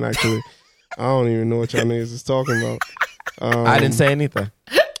other woman, actually. I don't even know what y'all niggas is talking about. I didn't say anything.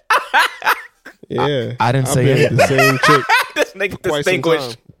 Yeah. I didn't say anything. The same chick. This nigga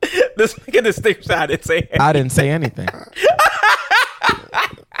distinguished. This nigga distinguished. I didn't say anything. I didn't say anything.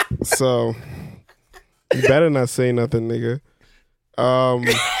 So, you better not say nothing, nigga.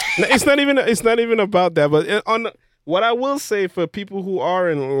 It's not even about that. But what I will say for people who are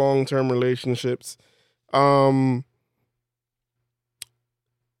in long-term relationships, I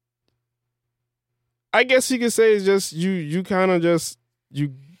guess you could say it's just you kind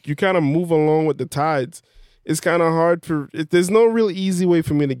of move along with the tides. It's kind of hard there's no real easy way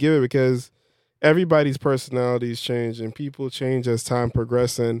for me to give it because everybody's personalities change and people change as time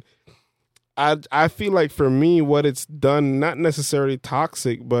progresses. And I feel like for me, what it's done, not necessarily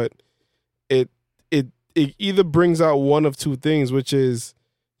toxic, but it either brings out one of two things, which is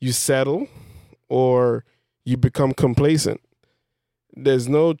you settle or you become complacent. There's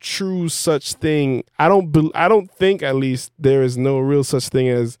no true such thing. I don't think, at least, there is no real such thing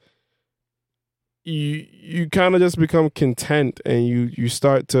as you kind of just become content and you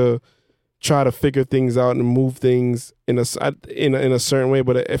start to try to figure things out and move things in a certain way.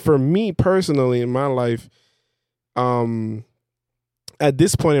 But for me personally, in my life, at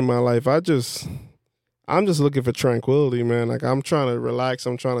this point in my life, I'm just looking for tranquility, man. Like, I'm trying to relax.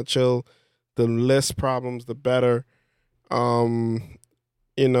 I'm trying to chill. The less problems, the better. Unproblematic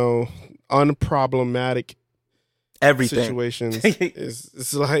Everything. situations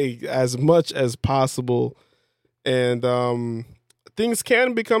is like as much as possible. And things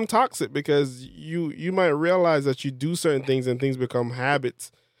can become toxic because you might realize that you do certain things and things become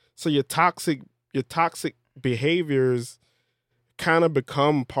habits. So your toxic behaviors kind of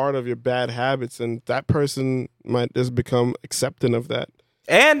become part of your bad habits, and that person might just become accepting of that.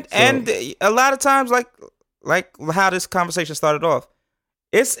 And a lot of times, like how this conversation started off,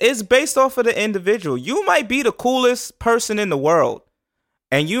 it's based off of the individual. You might be the coolest person in the world,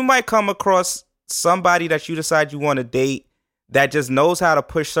 and you might come across somebody that you decide you want to date that just knows how to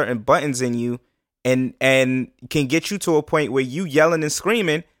push certain buttons in you and can get you to a point where you yelling and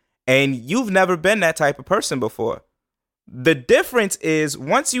screaming, and you've never been that type of person before. The difference is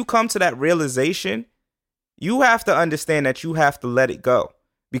once you come to that realization, you have to understand that you have to let it go.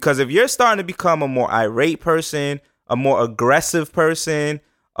 Because if you're starting to become a more irate person, a more aggressive person,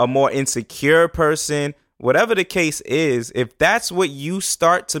 a more insecure person, whatever the case is, if that's what you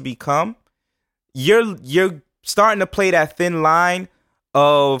start to become, you're starting to play that thin line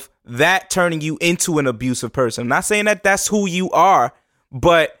of that turning you into an abusive person. I'm not saying that that's who you are,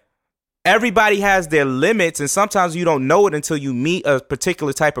 but everybody has their limits, and sometimes you don't know it until you meet a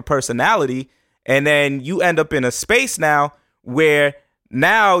particular type of personality, and then you end up in a space now where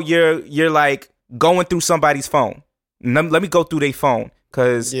now you're like going through somebody's phone. Let me go through their phone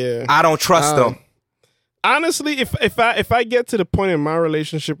because I don't trust them. Honestly, if I get to the point in my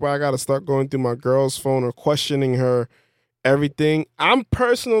relationship where I got to start going through my girl's phone or questioning her everything, I'm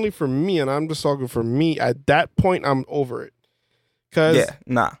personally, for me, and I'm just talking for me, at that point I'm over it. Cause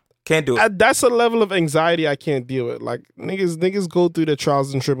can't do it. That's a level of anxiety I can't deal with. Like niggas go through their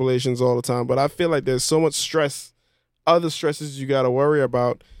trials and tribulations all the time, but I feel like there's so much stress, other stresses you got to worry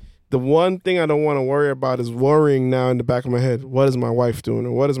about. The one thing I don't want to worry about is worrying now in the back of my head. What is my wife doing?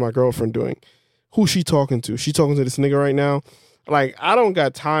 Or what is my girlfriend doing? Who's she talking to? She talking to this nigga right now? Like, I don't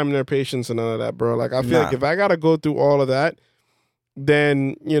got time nor patience and none of that, bro. Like, I feel like if I got to go through all of that,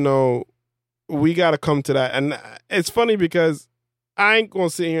 then, we got to come to that. And it's funny because I ain't going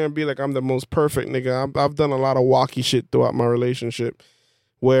to sit here and be like I'm the most perfect nigga. I've done a lot of wacky shit throughout my relationship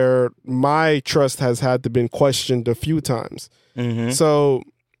where my trust has had to been questioned a few times. Mm-hmm. So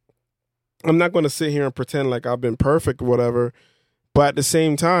I'm not going to sit here and pretend like I've been perfect or whatever. But at the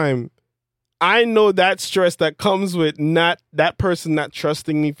same time, I know that stress that comes with not that person not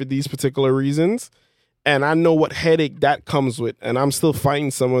trusting me for these particular reasons. And I know what headache that comes with. And I'm still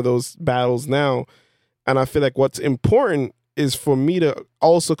fighting some of those battles now. And I feel like what's important is for me to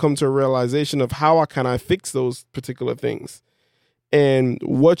also come to a realization of how can I fix those particular things. And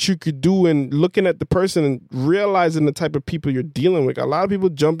what you could do and looking at the person and realizing the type of people you're dealing with. A lot of people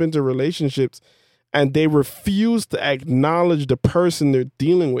jump into relationships and they refuse to acknowledge the person they're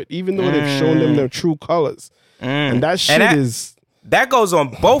dealing with, even though they've shown them their true colors. And that shit that goes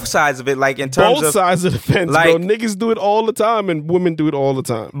on both sides of it, like in terms of both sides of the fence, like, bro. Niggas do it all the time and women do it all the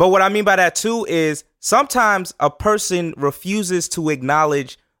time. But what I mean by that too is sometimes a person refuses to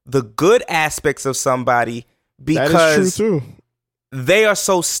acknowledge the good aspects of somebody because that is true too. They are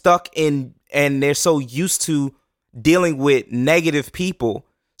so stuck in and they're so used to dealing with negative people.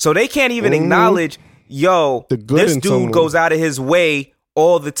 So they can't even acknowledge, this dude goes out of his way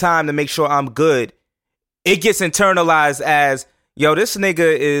all the time to make sure I'm good. It gets internalized as, this nigga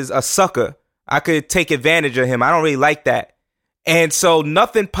is a sucker. I could take advantage of him. I don't really like that. And so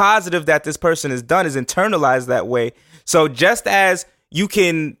nothing positive that this person has done is internalized that way. So just as you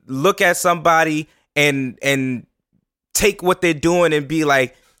can look at somebody and take what they're doing and be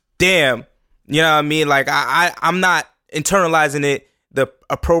like, damn, you know what I mean? Like I'm not internalizing it.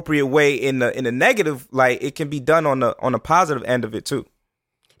 appropriate way in the negative light, it can be done on the positive end of it too.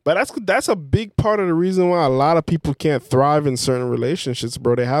 But that's a big part of the reason why a lot of people can't thrive in certain relationships,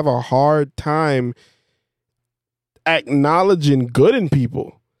 bro. They have a hard time acknowledging good in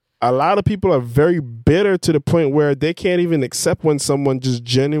people. A lot of people are very bitter to the point where they can't even accept when someone just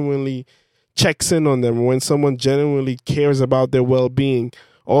genuinely checks in on them, when someone genuinely cares about their well-being.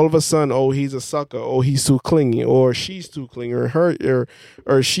 All of a sudden, oh, he's a sucker, oh, he's too clingy, or she's too clingy,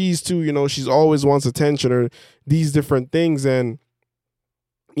 or she's too, she's always wants attention, or these different things. And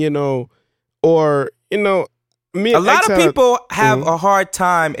me, a lot of people have a hard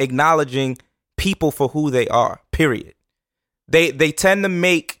time acknowledging people for who they are, period. They tend to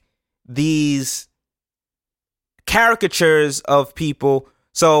make these caricatures of people.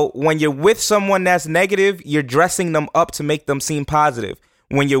 So when you're with someone that's negative, you're dressing them up to make them seem positive.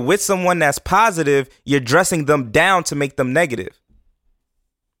 When you're with someone that's positive, you're dressing them down to make them negative.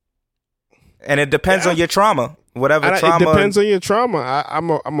 And it depends on your trauma. Whatever trauma. It depends on your trauma.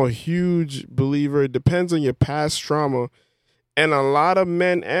 I'm a huge believer. It depends on your past trauma. And a lot of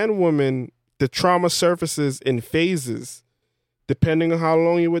men and women, the trauma surfaces in phases. Depending on how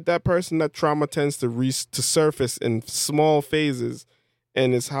long you're with that person, that trauma tends to surface in small phases.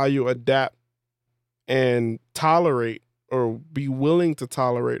 And it's how you adapt and tolerate, or be willing to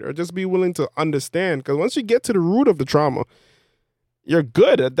tolerate, or just be willing to understand. Because once you get to the root of the trauma, you're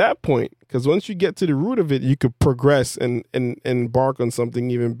good at that point. Because once you get to the root of it, you could progress and embark on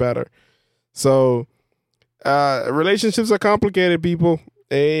something even better. So relationships are complicated, people.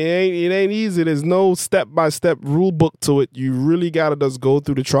 It ain't easy. There's no step-by-step rule book to it. You really got to just go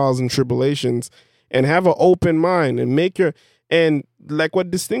through the trials and tribulations and have an open mind and and like what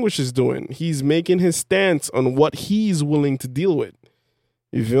Distinguished is doing, he's making his stance on what he's willing to deal with.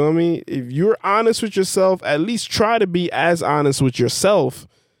 You feel me? If you're honest with yourself, at least try to be as honest with yourself.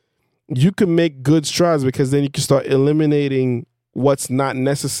 You can make good strides, because then you can start eliminating what's not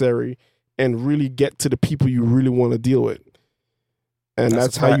necessary and really get to the people you really want to deal with. And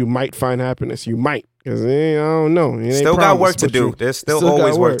that's how you might find happiness. You might, because I don't know. It still got work to do. There's still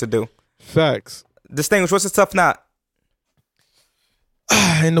always work to do. Facts. Distinguished, what's a tough knot?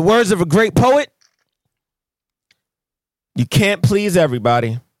 In the words of a great poet, you can't please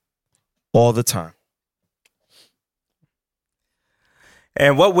everybody all the time.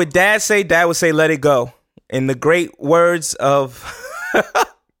 And what would Dad say? Dad would say, let it go. In the great words of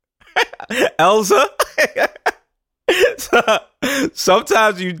Elsa,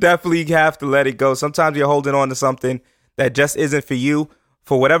 sometimes you definitely have to let it go. Sometimes you're holding on to something that just isn't for you.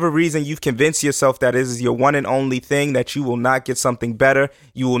 For whatever reason, you've convinced yourself that it is your one and only thing, that you will not get something better.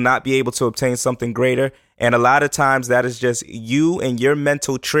 You will not be able to obtain something greater. And a lot of times that is just you and your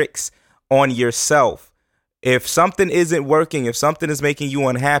mental tricks on yourself. If something isn't working, if something is making you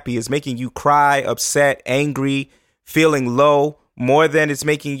unhappy, is making you cry, upset, angry, feeling low, more than it's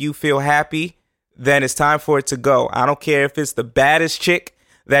making you feel happy, then it's time for it to go. I don't care if it's the baddest chick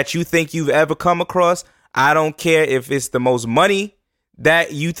that you think you've ever come across. I don't care if it's the most money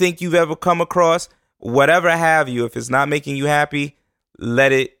that you think you've ever come across. Whatever have you, if it's not making you happy,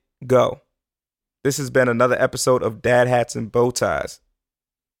 let it go. This has been another episode of Dad Hats and Bow Ties.